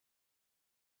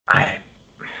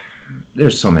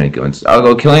 there's so many good ones. I'll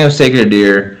go Killing of a Sacred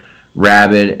Deer,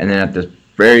 Rabid, and then at the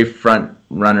very front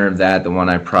runner of that, the one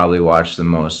I probably watched the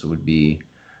most would be,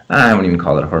 I wouldn't even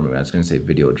call it a horror movie. I was going to say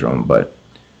Videodrome, but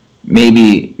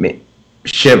maybe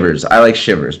Shivers. I like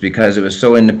Shivers because it was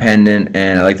so independent,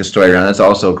 and I like the story around it. That's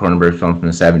also a Cronenberg film from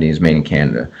the 70s, made in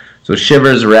Canada. So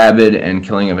Shivers, Rabid, and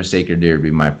Killing of a Sacred Deer would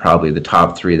be probably the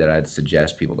top 3 that I'd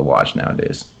suggest people to watch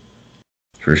nowadays.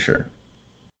 For sure.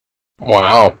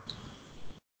 Wow.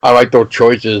 I like those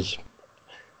choices.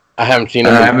 I haven't seen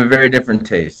I them. have a very different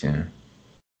taste, yeah.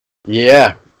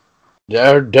 Yeah,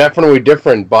 they're definitely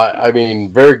different, but I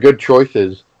mean, very good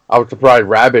choices. I was surprised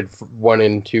Rabbit went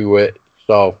into it.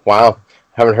 So wow,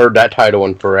 haven't heard that title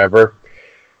in forever.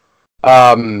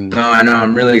 No, I know.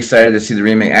 I'm really excited to see the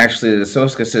remake. Actually, the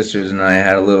Soska sisters and I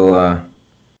had a little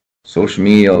social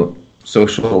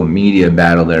media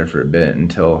battle there for a bit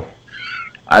until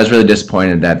I was really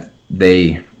disappointed that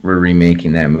they were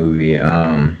remaking that movie.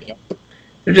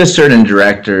 There's just certain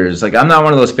directors. Like, I'm not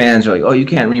one of those fans who are like, oh, you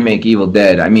can't remake Evil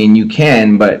Dead. I mean, you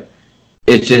can, but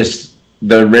it's just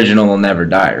the original will never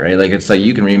die, right? Like, it's like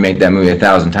you can remake that movie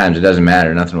 1,000 times. It doesn't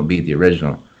matter. Nothing will beat the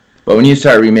original. But when you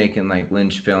start remaking, like,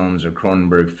 Lynch films or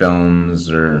Cronenberg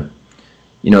films or,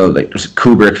 you know, like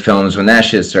Kubrick films, when that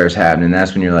shit starts happening,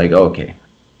 that's when you're like, oh, okay.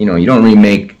 You know, you don't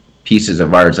remake pieces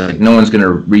of art. It's like, no one's going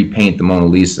to repaint the Mona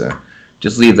Lisa.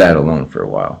 Just leave that alone for a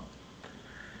while.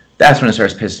 That's when it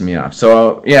starts pissing me off.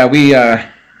 So, yeah, we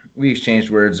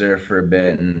exchanged words there for a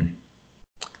bit, and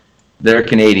they're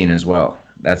Canadian as well.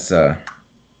 That's, and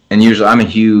usually I'm a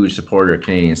huge supporter of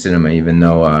Canadian cinema, even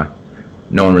though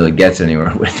no one really gets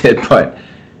anywhere with it, but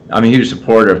I'm a huge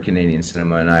supporter of Canadian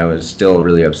cinema, and I was still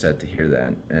really upset to hear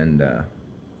that. And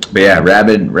but yeah,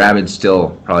 Rabid's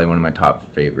still probably one of my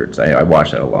top favorites. I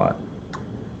watch that a lot.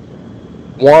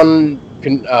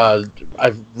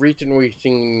 I've recently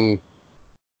seen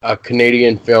a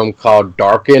Canadian film called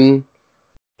Darken,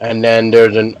 and then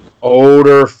there's an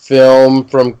older film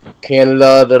from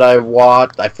Canada that I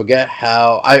watched. I forget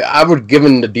how. I was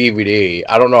given the DVD.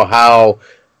 I don't know how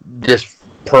this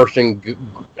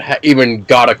person even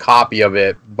got a copy of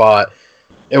it, but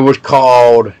it was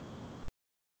called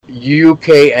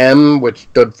UKM, which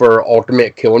stood for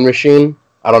Ultimate Killing Machine.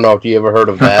 I don't know if you ever heard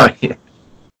of that.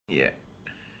 Yeah.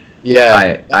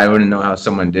 I wouldn't know how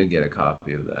someone did get a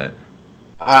copy of that.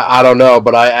 I don't know,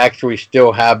 but I actually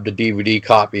still have the DVD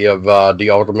copy of the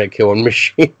Ultimate Killing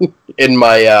Machine in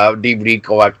my DVD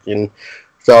collection.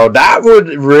 So that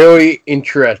was really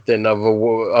interesting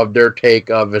of their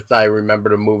take of, if I remember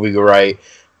the movie right,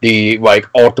 the like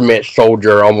Ultimate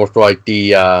Soldier, almost like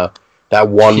the that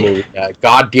one movie.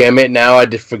 God damn it! Now I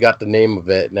just forgot the name of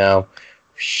it. Now,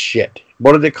 shit.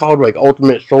 What is it called? Like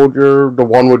Ultimate Soldier, the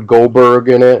one with Goldberg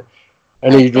in it,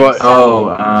 and he's what?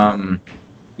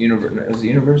 Is it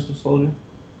Universal Soldier?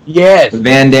 Yes. With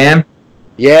Van Damme?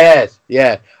 Yes,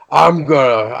 yeah.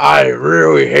 I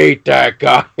really hate that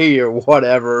guy or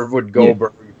whatever with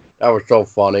Goldberg. Yeah. That was so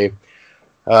funny.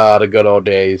 The good old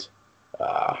days.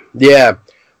 Yeah.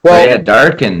 Well, yeah,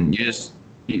 Darken. You just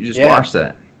watched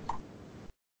that.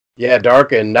 Yeah,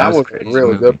 Darken. That was a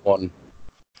really good one.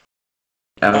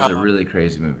 That was a really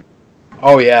crazy movie.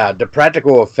 Oh yeah, the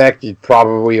practical effect is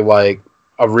probably like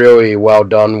a really well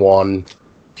done one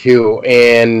too.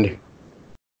 And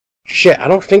shit, I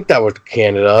don't think that was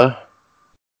Canada.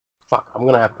 Fuck, I'm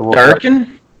gonna have to look.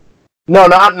 Darken? No,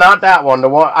 not that one. The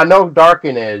one I know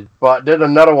Darken is, but there's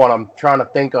another one I'm trying to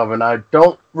think of, and I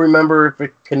don't remember if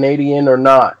it's Canadian or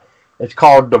not. It's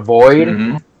called The Void.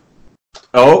 Mm-hmm.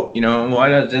 Oh, you know why?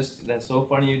 That's so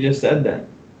funny you just said that.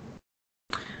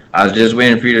 I was just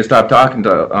waiting for you to stop talking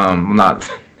to not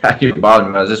you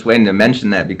bothered me. I was just waiting to mention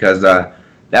that because that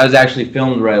was actually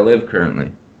filmed where I live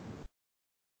currently.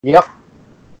 Yep.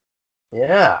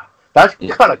 Yeah. That's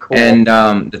kind of cool. And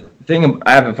the thing,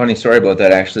 I have a funny story about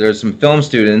that, actually. There's some film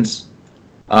students.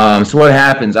 So what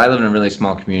happens, I live in a really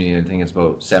small community. I think it's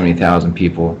about 70,000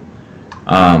 people.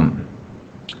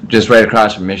 Just right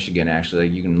across from Michigan, actually.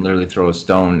 Like, you can literally throw a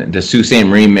stone to Sault Ste.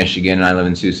 Marie, Michigan, and I live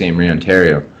in Sault Ste. Marie,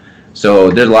 Ontario.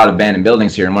 So there's a lot of abandoned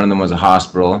buildings here, and one of them was a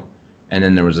hospital, and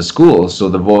then there was a school. So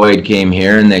the Void came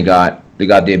here, and they got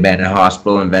the abandoned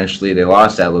hospital, and eventually they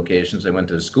lost that location, so they went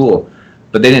to the school.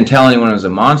 But they didn't tell anyone it was a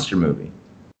monster movie,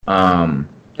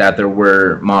 that there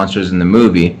were monsters in the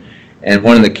movie. And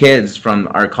one of the kids from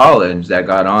our college that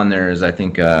got on there is, I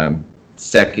think, a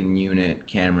second unit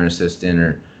camera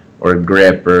assistant or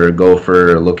grip or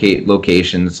gopher or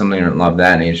location, something of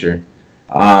that nature.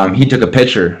 He took a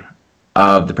picture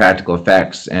of the practical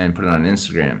effects and put it on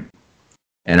Instagram.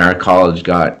 And our college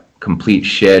got complete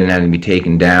shit and had to be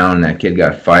taken down. That kid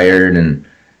got fired and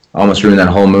almost ruined that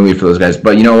whole movie for those guys.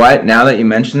 But you know what? Now that you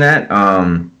mention that,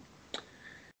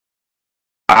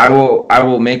 I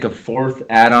will make a fourth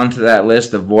add-on to that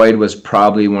list. The Void was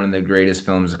probably one of the greatest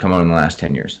films to come out in the last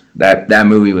 10 years. That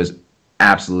movie was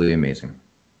absolutely amazing.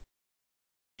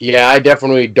 Yeah, I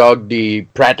definitely dug the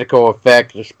practical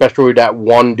effects, especially that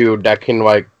one dude that can,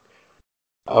 like,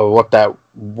 what that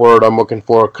word I'm looking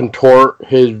for, contort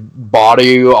his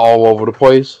body all over the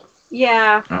place.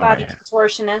 Yeah, body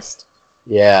contortionist.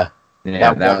 Yeah.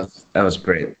 Yeah, that was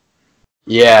great.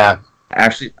 Yeah.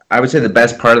 Actually, I would say the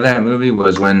best part of that movie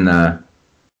was when the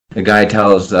guy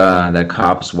tells that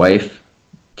cop's wife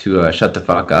to shut the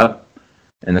fuck up,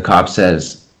 and the cop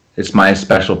says, "It's my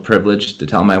special privilege to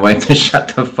tell my wife to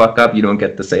shut the fuck up. You don't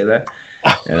get to say that."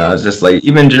 And I was just like,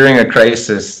 even during a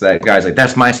crisis, that guy's like,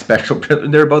 "That's my special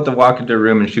privilege." They're about to walk into a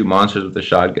room and shoot monsters with a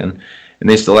shotgun, and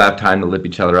they still have time to lip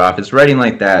each other off. It's writing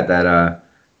like that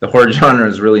the horror genre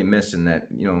is really missing.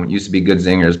 That used to be good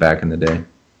zingers back in the day.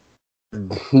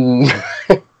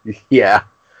 Yeah.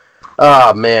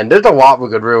 Oh, man. There's a lot we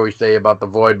could really say about The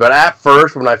Void. But at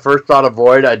first, when I first saw The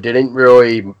Void, I didn't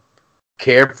really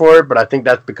care for it. But I think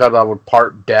that's because I was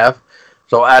part deaf.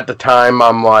 So at the time,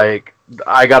 I'm like,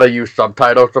 I got to use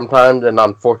subtitles sometimes. And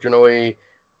unfortunately,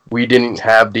 we didn't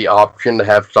have the option to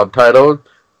have subtitles.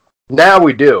 Now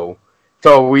we do.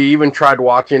 So we even tried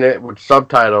watching it with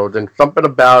subtitles. And something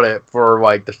about it for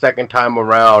like the second time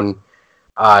around,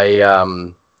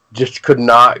 I just could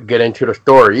not get into the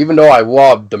story, even though I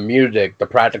loved the music, the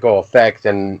practical effects,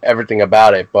 and everything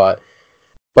about it. But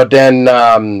then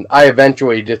I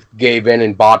eventually just gave in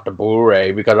and bought the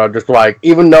Blu-ray because I was just like,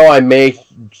 even though I may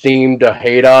seem to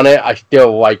hate on it, I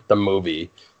still like the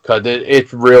movie because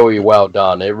it's really well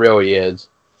done. It really is.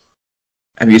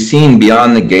 Have you seen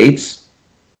Beyond the Gates?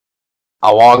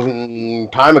 A long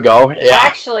time ago. Yeah.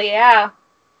 Actually, yeah.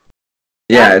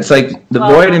 Yeah, it's like The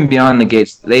Void and Beyond the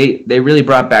Gates. They really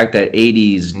brought back that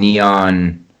 80s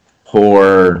neon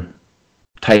horror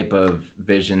type of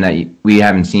vision that we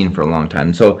haven't seen for a long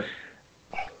time. So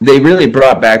they really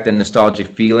brought back the nostalgic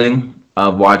feeling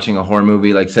of watching a horror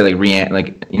movie, like say Reanimator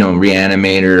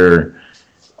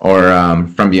or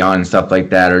From Beyond and stuff like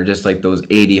that, or just like those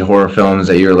 80 horror films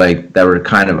that you're like that were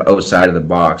kind of outside of the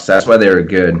box. That's why they were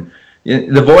good.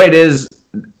 The Void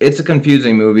it's a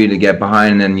confusing movie to get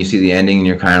behind, and then you see the ending and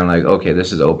you're kind of like, okay,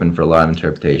 this is open for a lot of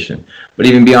interpretation. But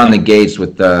even Beyond the Gates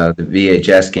with the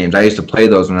VHS games, I used to play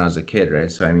those when I was a kid,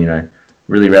 right? So I mean, I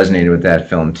really resonated with that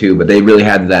film too. But they really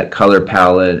had that color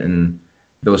palette and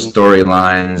those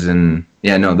storylines, and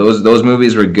yeah, no, those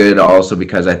movies were good also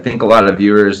because I think a lot of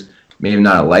viewers may have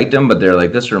not liked them, but they're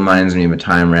like, this reminds me of a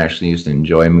time where I actually used to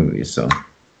enjoy movies. So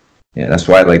yeah, that's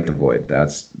why I like The Void.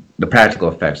 That's the practical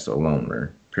effects alone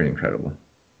were pretty incredible.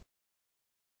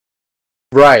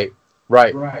 Right.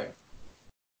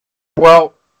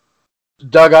 Well,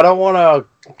 Doug, I don't want to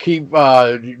keep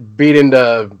beating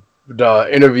the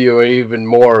interview even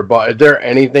more, but is there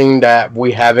anything that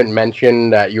we haven't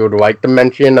mentioned that you would like to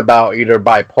mention about either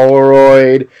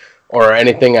Bi-Polaroid or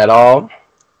anything at all?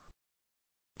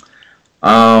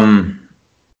 Well,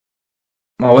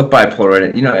 with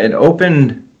Bi-Polaroid, it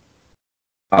opened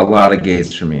a lot of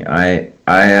gates for me. A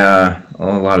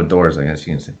lot of doors, I guess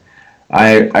you can say.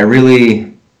 I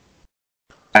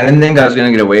didn't think I was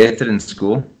going to get away with it in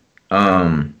school.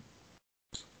 And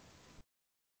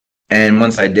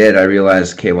once I did, I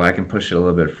realized, okay, well, I can push it a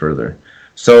little bit further.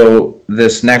 So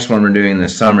this next one we're doing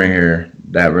this summer here,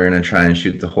 that we're going to try and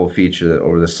shoot the whole feature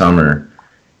over the summer,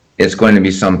 it's going to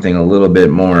be something a little bit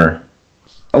more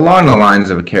along the lines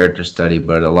of a character study,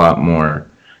 but a lot more.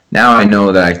 Now I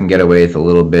know that I can get away with a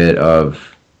little bit of,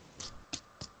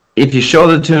 if you show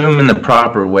it to them in the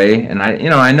proper way, and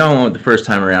I know the first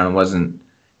time around it wasn't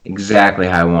exactly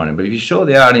how I wanted, but if you show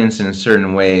the audience in a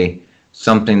certain way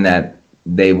something that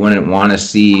they wouldn't want to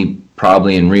see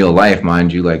probably in real life,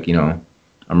 mind you, like, a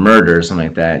murder or something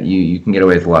like that, you can get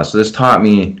away with a lot. So this taught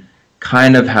me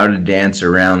kind of how to dance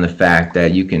around the fact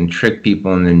that you can trick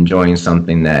people into enjoying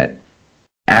something that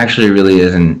actually really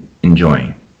isn't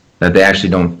enjoying, that they actually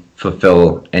don't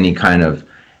fulfill any kind of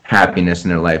happiness in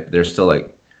their life. They're still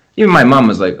like, even my mom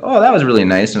was like, oh, that was really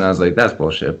nice, and I was like, that's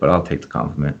bullshit, but I'll take the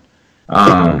compliment.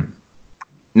 Now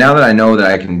that I know that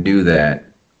I can do that,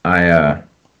 I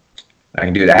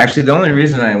can do it. Actually, the only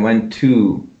reason I went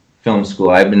to film school,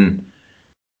 I've been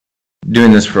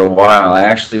doing this for a while. I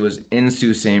actually was in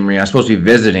Sault Ste. Marie. I was supposed to be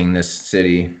visiting this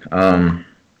city. I'm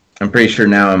pretty sure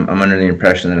now I'm under the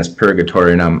impression that it's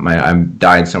purgatory, and I'm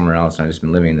died somewhere else, and I've just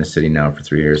been living in this city now for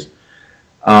 3 years.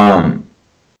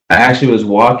 I actually was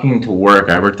walking to work.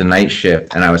 I worked the night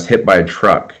shift, and I was hit by a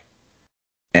truck.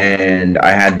 And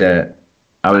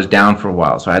I was down for a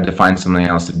while, so I had to find something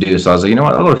else to do. So I was like, you know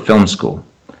what, I'll go to film school.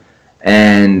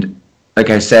 And like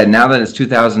I said, now that it's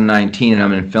 2019 and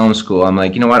I'm in film school, I'm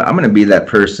like, you know what, I'm going to be that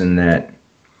person that,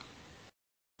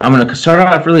 I'm going to start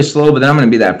off really slow, but then I'm going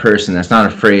to be that person that's not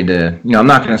afraid to, I'm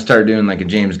not going to start doing like a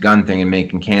James Gunn thing and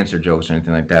making cancer jokes or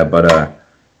anything like that, but I'm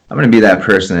going to be that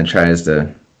person that tries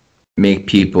to make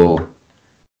people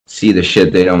see the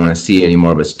shit they don't want to see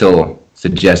anymore, but still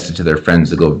suggest it to their friends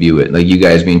to go view it. Like you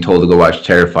guys being told to go watch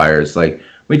Terrifier. It's like,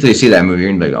 wait till you see that movie,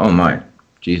 you're going to be like, oh my,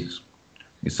 Jesus.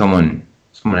 Someone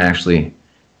actually.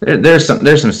 There's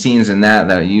some scenes in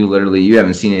that you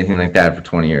haven't seen anything like that for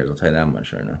 20 years. I'll tell you that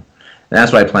much right now. And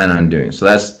that's what I plan on doing. So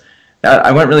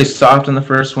I went really soft on the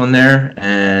first one there,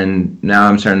 and now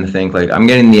I'm starting to think like I'm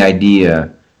getting the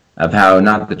idea of how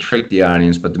not to trick the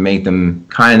audience, but to make them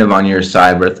kind of on your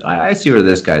side. Where I see where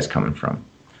this guy's coming from.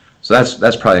 So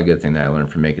that's probably a good thing that I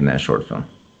learned from making that short film.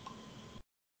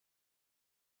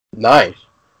 Nice.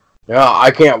 Yeah, I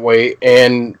can't wait.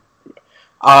 And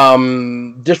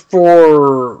just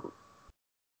for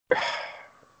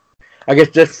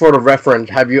the reference,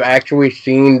 have you actually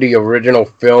seen the original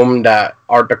film that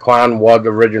Art the Clown was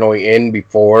originally in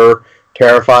before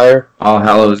Terrifier? All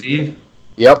Hallows Eve?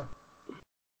 Yep.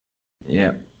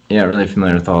 Yeah, really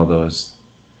familiar with all those.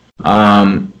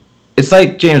 It's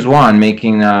like James Wan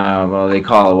making, they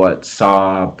call it what,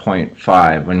 Saw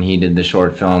 .5 when he did the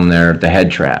short film there, The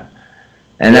Head Trap.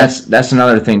 And that's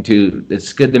another thing too.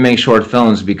 It's good to make short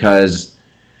films because,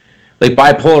 like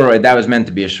Bi-Polaroid, that was meant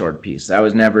to be a short piece. That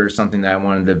was never something that I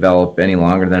wanted to develop any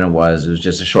longer than it was. It was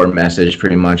just a short message,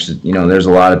 pretty much. You know, there's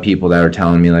a lot of people that were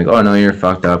telling me like, "Oh no, you're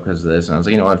fucked up because of this," and I was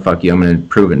like, "You know what? Fuck you. I'm gonna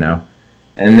prove it now."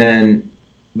 And then,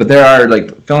 but there are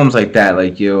like films like that,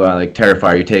 like like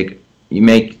Terrifier. You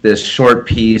make this short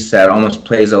piece that almost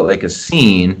plays out like a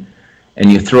scene, and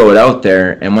you throw it out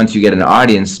there, and once you get an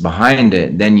audience behind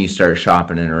it, then you start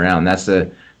shopping it around. That's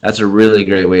a really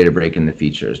great way to break into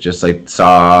features, just like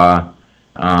Saw,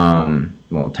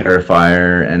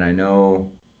 Terrifier, and I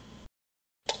know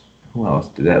who else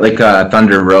did that? Like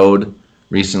Thunder Road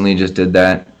recently just did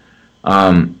that.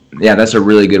 That's a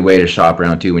really good way to shop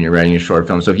around too when you're writing a short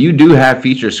film. So if you do have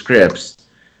feature scripts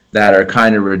that are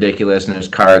kind of ridiculous and there's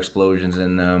car explosions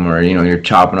in them, or you're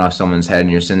chopping off someone's head and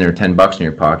you're sitting there $10 in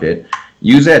your pocket,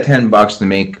 use that $10 to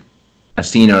make a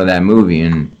scene out of that movie,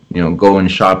 and go and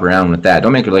shop around with that.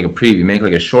 Don't make it like a preview, make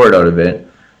like a short out of it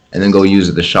and then go use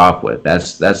it to shop with.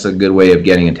 That's a good way of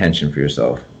getting attention for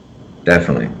yourself.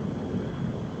 Definitely.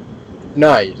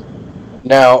 Nice.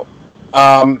 Now,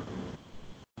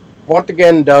 once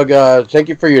again, Doug, thank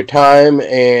you for your time,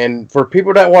 and for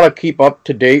people that want to keep up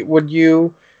to date with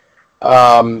you,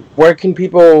 where can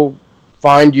people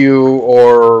find you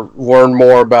or learn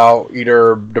more about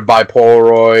either the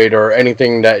Bi-Polaroid or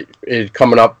anything that is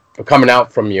coming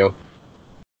out from you?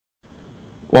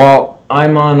 Well,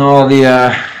 I'm on all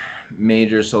the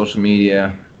major social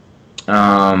media.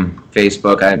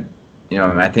 Facebook,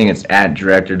 I think it's at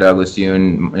Director Douglas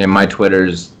Ewen. And my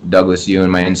Twitter's Douglas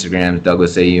Ewen. My Instagram is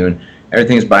Douglas A. Ewen.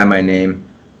 Everything's by my name.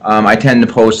 I tend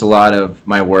to post a lot of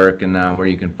my work and where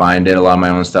you can find it, a lot of my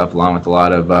own stuff, along with a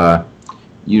lot of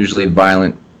usually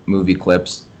violent movie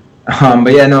clips.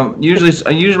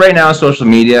 Usually right now social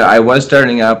media. I was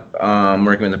starting up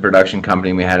working with a production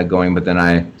company. We had it going, but then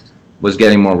I was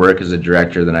getting more work as a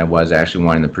director than I was actually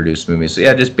wanting to produce movies. So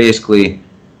yeah, just basically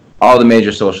all the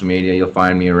major social media. You'll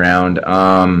find me around.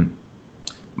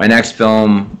 My next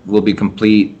film will be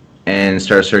complete and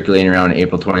start circulating around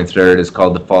April 23rd. It's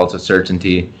called The Faults of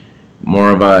Certainty. More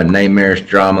of a nightmarish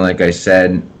drama, like I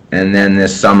said. And then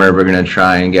this summer, we're going to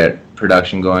try and get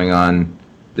production going on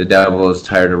The Devil is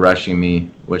Tired of Rushing Me,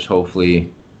 which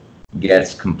hopefully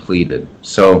gets completed.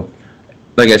 So,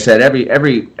 like I said,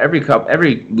 every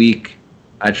week,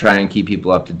 I try and keep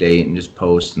people up to date and just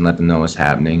post and let them know what's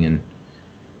happening. And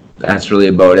that's really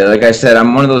about it. Like I said,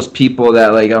 I'm one of those people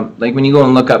that like when you go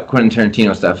and look up Quentin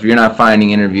Tarantino stuff, if you're not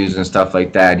finding interviews and stuff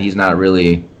like that, he's not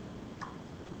really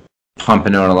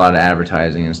pumping out a lot of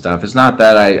advertising and stuff. It's not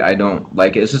that I don't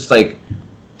like it. It's just like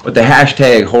with the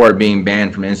hashtag horror being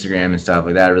banned from Instagram and stuff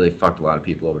like that, really fucked a lot of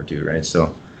people over too, right?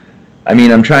 So, I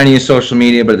mean, I'm trying to use social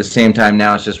media, but at the same time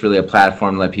now it's just really a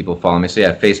platform to let people follow me. So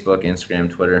yeah, Facebook, Instagram,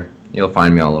 Twitter, you'll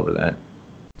find me all over that.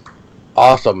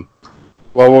 Awesome.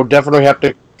 Well, we'll definitely have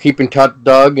to keep in touch,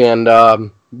 Doug, and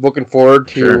looking forward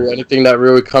to anything that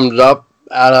really comes up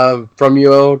from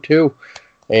you too.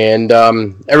 And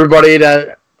everybody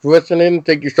that's listening,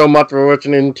 thank you so much for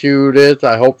listening to this.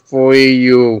 Hopefully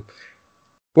you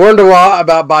learned a lot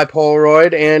about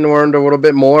Bi-Polaroid and learned a little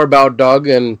bit more about Doug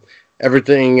and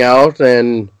everything else.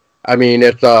 And I mean,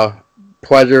 it's a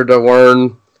pleasure to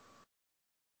learn,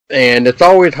 and it's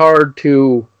always hard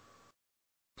to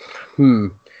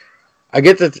I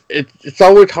guess it's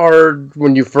always hard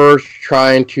when you first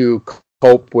trying to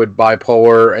cope with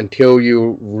bipolar until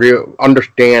you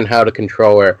understand how to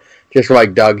control it. Just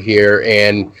like Doug here,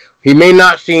 and he may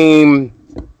not seem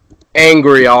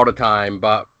angry all the time,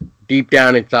 but deep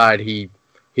down inside, he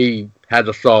has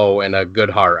a soul and a good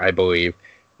heart, I believe.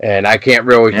 And I can't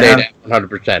really say that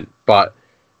 100%, but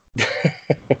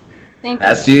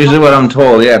that's usually what I'm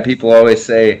told. Yeah, people always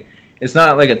say it's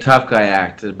not like a tough guy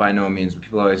act by no means.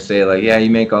 People always say like, yeah, you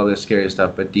make all this scary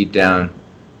stuff, but deep down,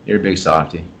 you're a big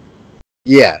softie.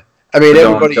 Yeah, I mean,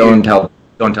 everybody. Don't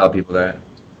tell people that.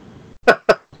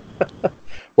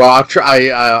 Well, I'll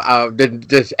try.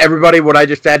 Just everybody, what I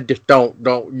just said, just don't.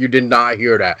 You did not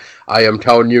hear that. I am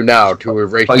telling you now to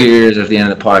erase. Plug your ears at the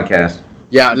end of the podcast.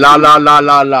 Yeah,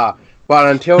 la. But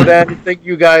until then, thank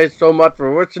you guys so much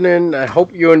for listening. I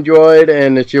hope you enjoyed.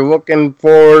 And if you're looking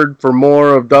forward for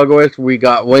more of Douglas, we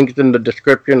got links in the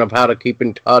description of how to keep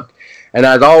in touch. And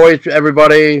as always,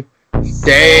 everybody,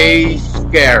 stay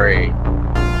scary.